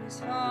 Ground is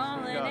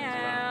falling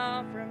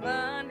out from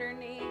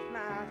underneath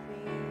my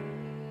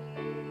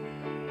feet.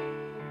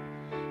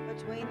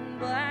 Between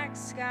black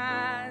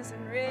skies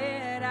and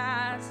red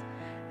eyes,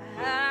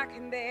 I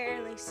can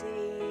barely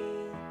see.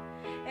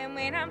 And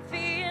when I'm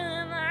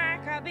feeling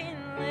like I've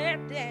been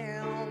let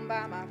down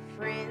by my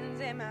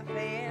friends and my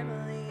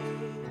family,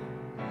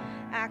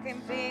 I can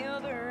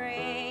feel the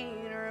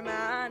rain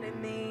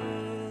reminding me.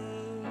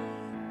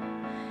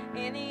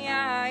 In the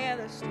eye of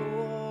the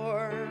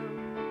storm,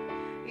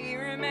 You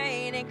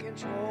remain in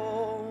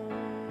control.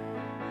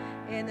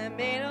 In the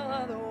middle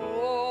of the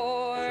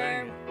war,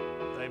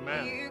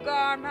 Amen. You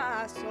guard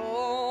my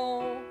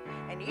soul,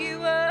 and You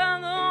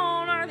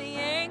alone are the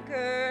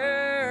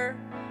anchor.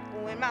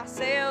 When my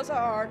sails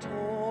are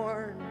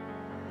torn,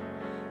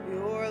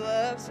 Your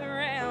love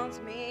surrounds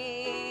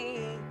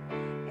me.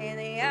 In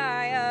the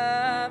eye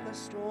of the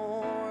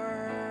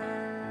storm.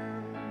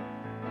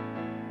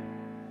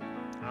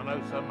 I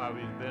know some of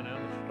you's been in the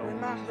storm. When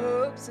my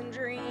hopes and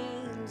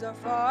dreams are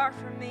far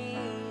from me,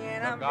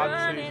 and I'm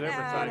running out of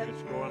God sees everything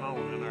that's going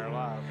on in our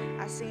lives.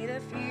 I see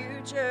the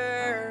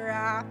future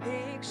I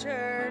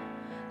pictured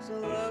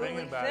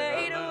slowly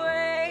fade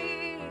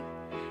away.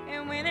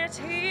 And when the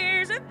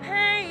tears of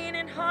pain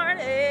and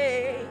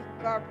heartache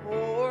are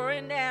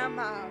pouring down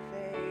my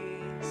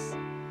face,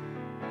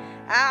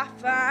 I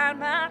find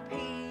my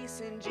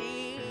peace in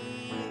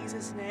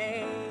Jesus'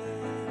 name.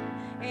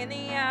 In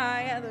the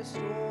eye of the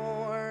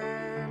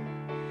storm,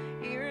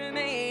 You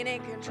remain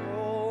in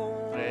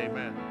control.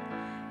 Amen.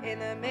 In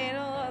the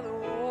middle of the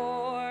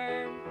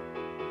war,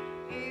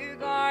 You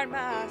guard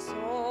my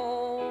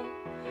soul.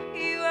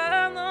 You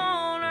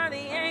alone are the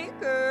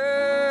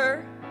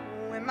anchor.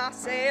 When my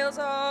sails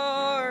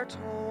are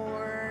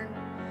torn,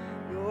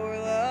 Your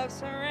love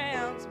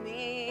surrounds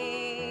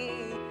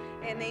me.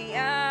 In the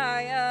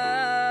eye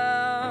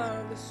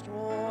of the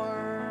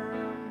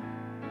storm.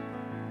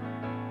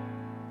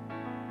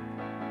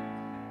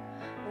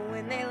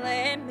 When they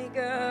let me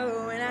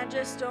go and I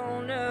just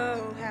don't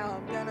know how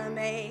I'm gonna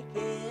make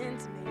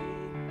ends meet.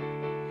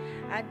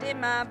 I did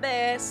my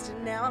best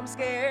and now I'm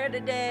scared to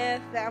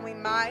death that we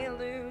might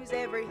lose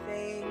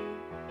everything.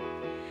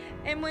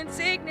 And when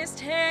sickness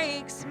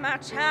takes my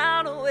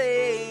child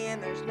away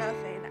and there's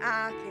nothing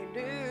I can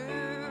do,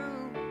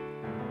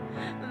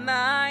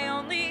 my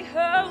only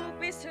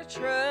hope is to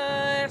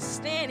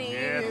trust in you.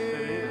 Yes,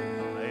 it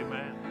is.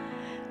 Amen.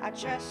 I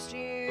trust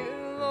you,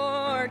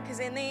 Lord, 'cause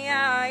in the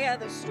eye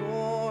of the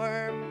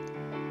storm,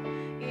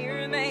 you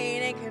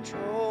remain in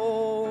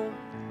control.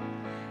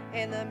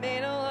 In the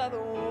middle of the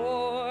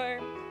war,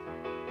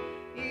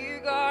 you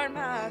guard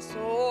my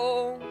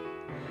soul.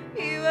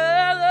 You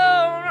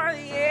alone are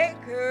the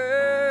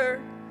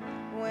anchor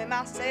when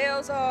my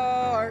sails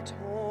are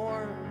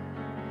torn.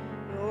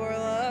 Your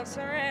love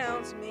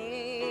surrounds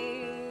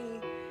me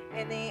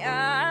in the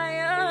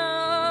eye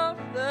of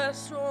the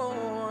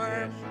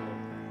storm.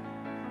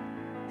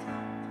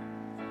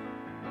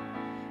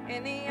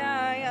 In the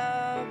eye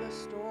of the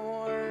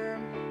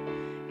storm,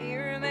 you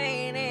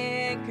remain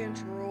in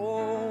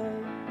control.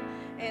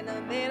 In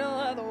the middle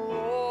of the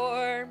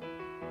war,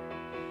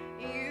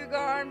 you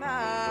guard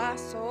my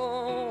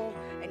soul,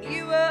 and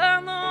you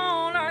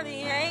alone are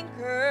the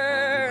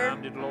anchor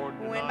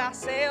when my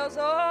sails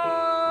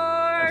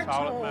are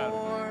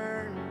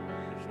torn.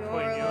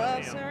 Your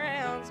love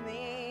surrounds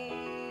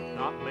me,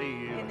 not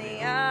me, you in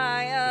the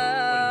eye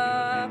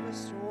of the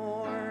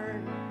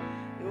storm.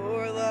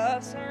 Your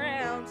love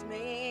surrounds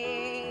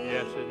me,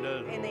 yes, it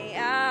does, in Lord. the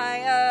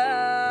eye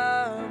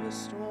of the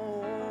storm.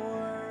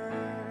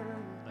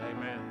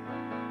 Amen.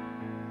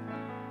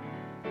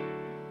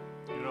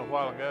 You know, a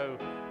while ago,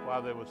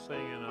 while they were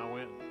singing, I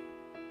went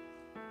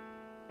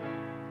and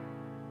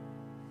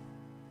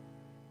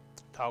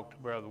talked to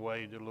Brother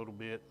Wade a little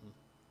bit, and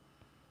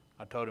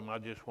I told him I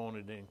just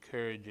wanted to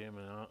encourage him,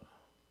 and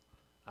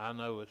I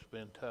know it's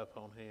been tough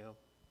on him.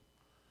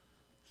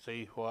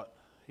 See what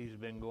he's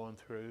been going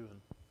through,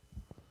 and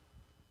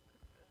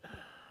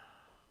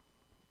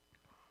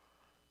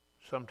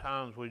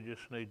sometimes we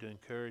just need to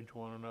encourage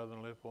one another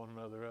and lift one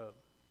another up.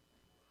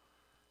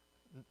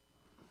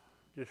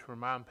 Just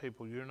remind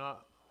people you're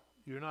not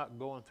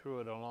going through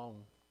it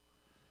alone.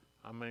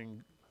 I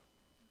mean,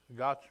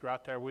 God's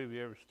right there with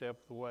you every step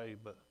of the way,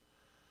 but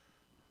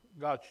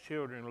God's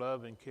children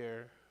love and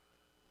care,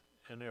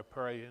 and they're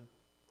praying,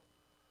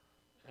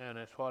 and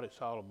that's what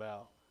it's all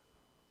about.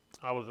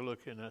 I was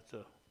looking at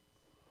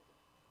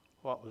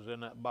what was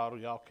in that bottle.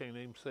 Y'all can't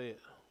even see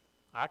it.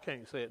 I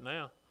can't see it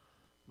now,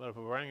 but if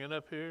I bring it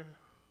up here,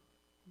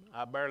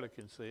 I barely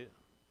can see it.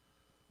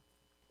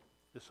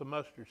 It's a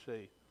mustard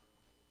seed.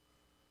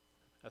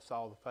 That's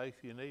all the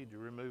faith you need to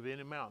remove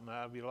any mountain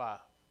out of your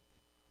life.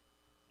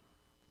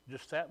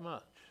 Just that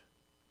much.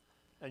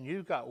 And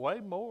you've got way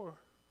more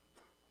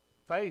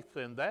faith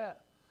than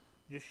that.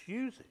 Just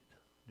use it.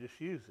 Just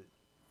use it.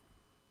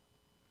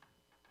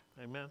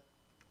 Amen.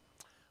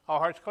 All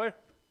hearts clear?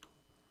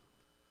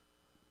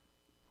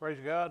 Praise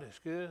God. It's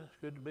good. It's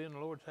good to be in the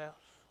Lord's house.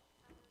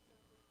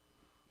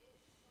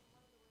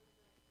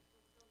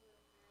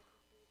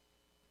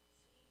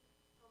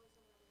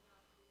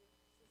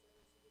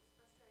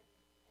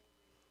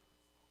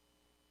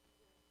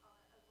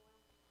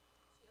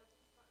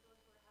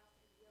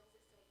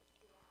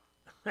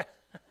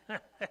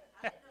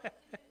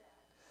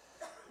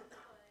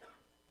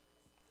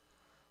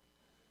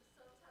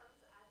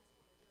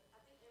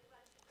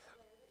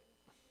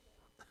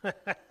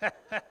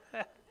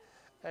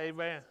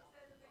 Amen.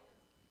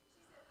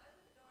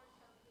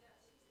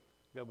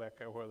 Go back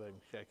there where they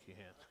can shake your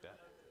hand, Scotty.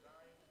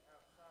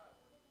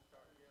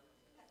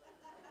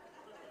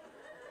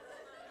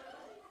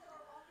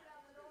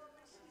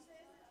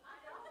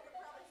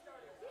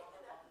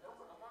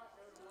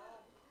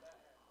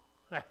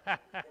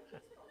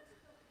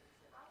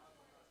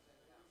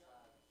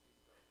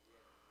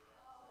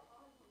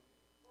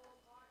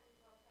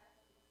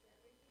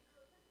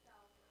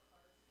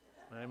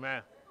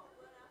 Amen.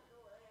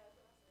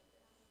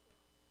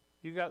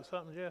 You got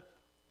something, Jeff?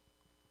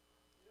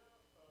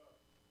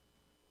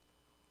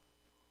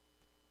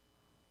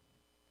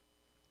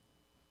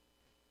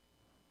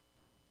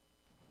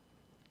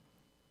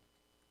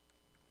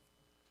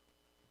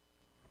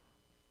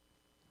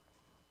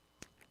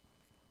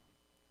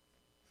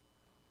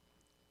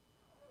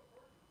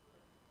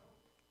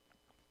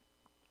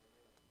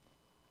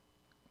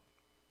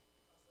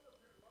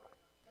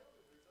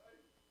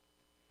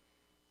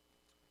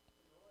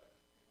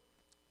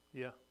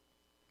 Yeah.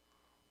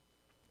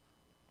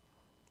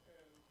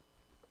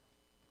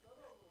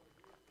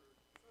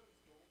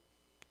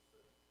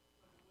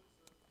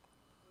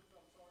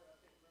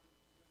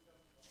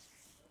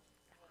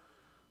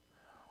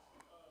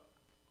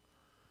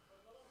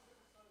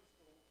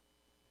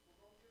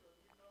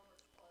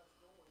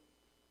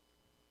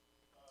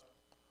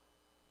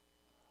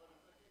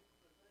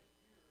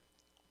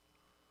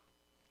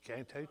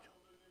 Can't teach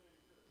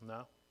them?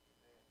 No.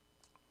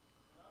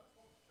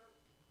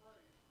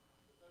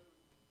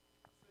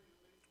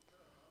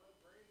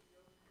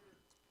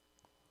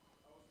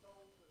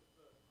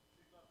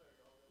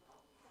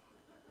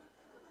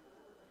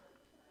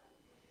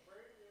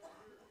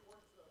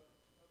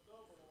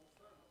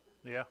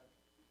 Yeah. Well,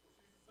 she's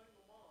a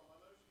single mom.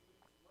 I know she needs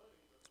some money,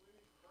 but we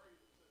need to pray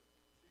that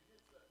she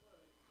gets that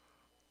money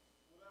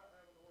without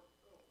having to work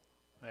a double.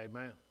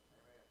 Amen. Amen.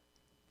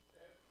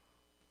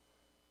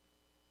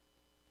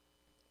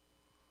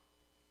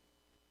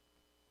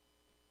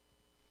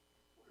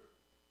 And we were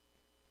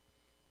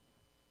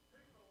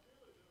picking on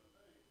Billy the other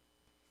day,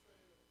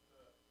 saying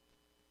that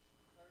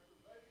after the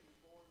baby was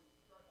born,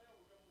 right now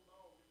we've got a little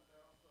dog in the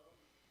house. So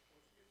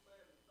when she gets mad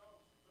at the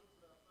dog, she puts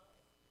it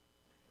outside.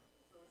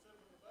 So he said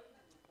when the baby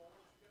was born,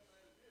 she got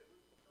mad at it.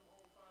 We would come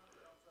home and find it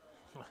outside.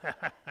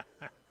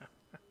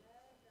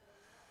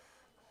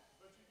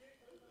 But you can't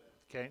do that.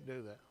 Can't do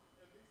that.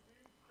 And these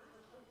new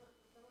creatures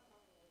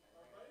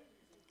are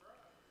babies in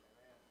Christ.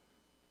 Amen.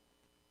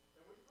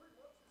 And we pretty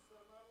much just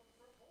set them out on the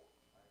front porch.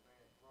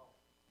 Amen. Come on.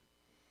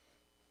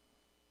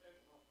 And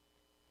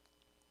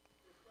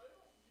if they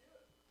don't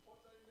get what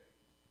they need,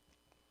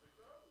 they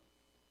grow.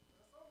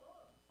 That's on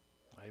us.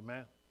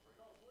 Amen.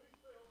 Because we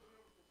failed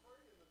them for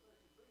praying that they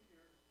could be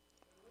here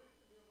and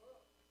lifting them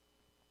up.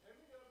 How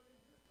many of you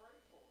just prayed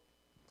for them?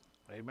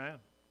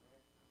 Amen.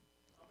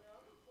 I mean,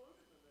 I'm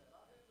included in that.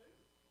 I hadn't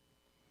either.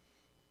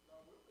 But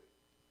I will be.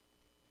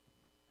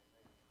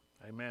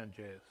 Amen,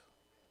 Jess.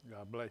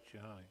 God bless you,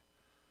 honey.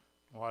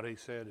 What he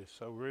said is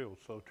so real,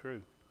 so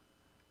true.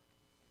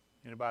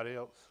 Anybody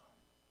else?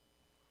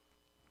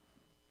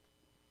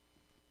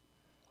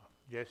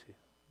 Jesse,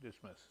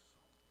 dismiss.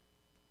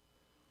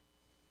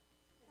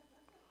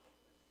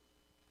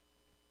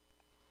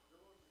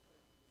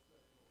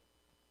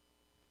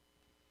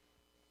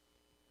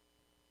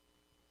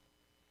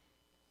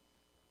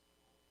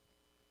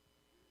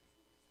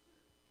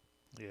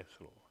 Yes,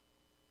 Lord.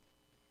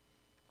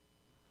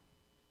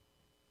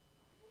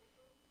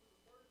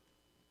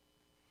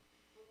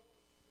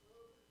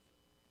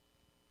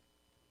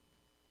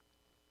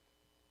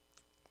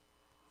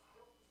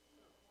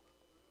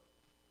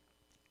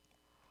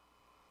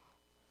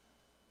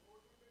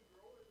 Lord, we've been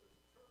growing as a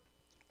church.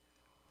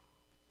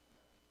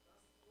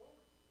 That's wonderful,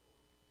 Lord.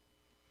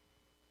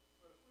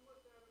 But if we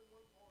let down in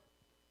one part,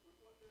 we've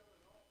let down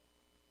in all.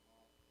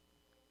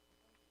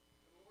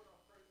 And Lord, I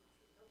pray that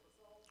you'd help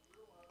us all to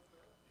realize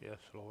that.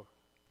 Yes, Lord.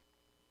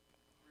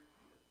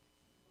 Repent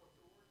is what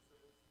your word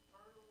says.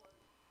 Turn away.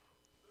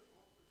 Do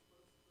what we're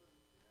supposed to do.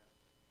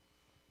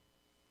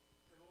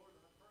 And Lord,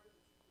 I pray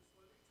that you just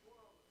let each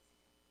one of us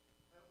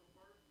have a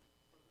burden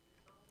for the new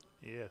converts.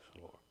 Yes,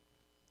 Lord.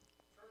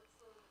 Church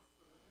service,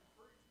 for the new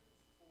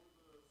preachers, for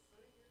the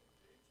singing,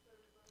 each and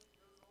everything that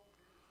goes on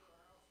here at your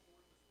house,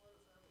 Lord, just let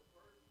us have a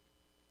burden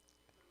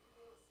that we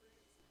want to see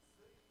it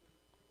succeed and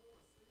that we want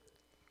to see it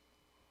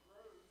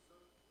grow so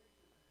that we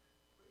can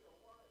be a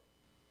light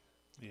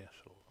Yes,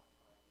 Lord.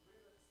 and be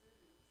that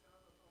city that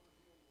shineth on the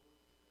hill, Lord.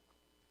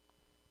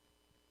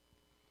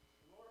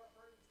 And Lord, I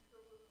pray that you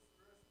go with us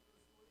the rest of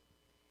this week.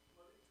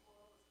 Let each one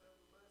of us have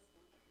the best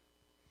week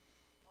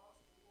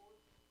possible,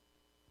 Lord.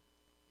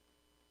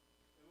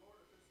 And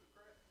Lord, if it's a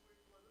crappy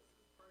week, let us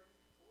just praise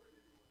you for it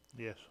anyway.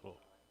 Yes,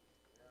 Lord.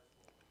 Yes,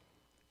 Lord.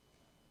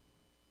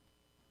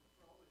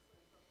 For all these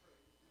things I pray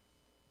in Jesus'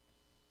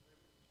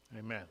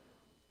 name. Amen. Amen.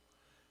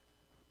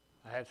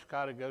 I had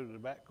Scotty go to the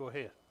back. Go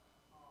ahead.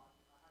 I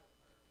had a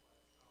prayer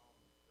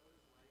request. There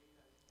was a lady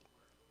that I used to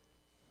work with.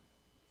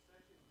 She said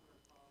she was going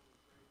to probably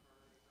bring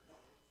her and her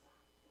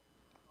kids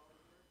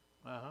over.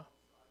 Uh-huh.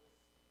 So I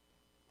just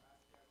asked you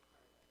guys to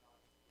pray that God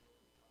just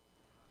heals and come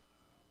with her.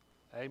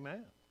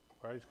 Amen.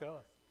 Praise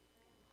God.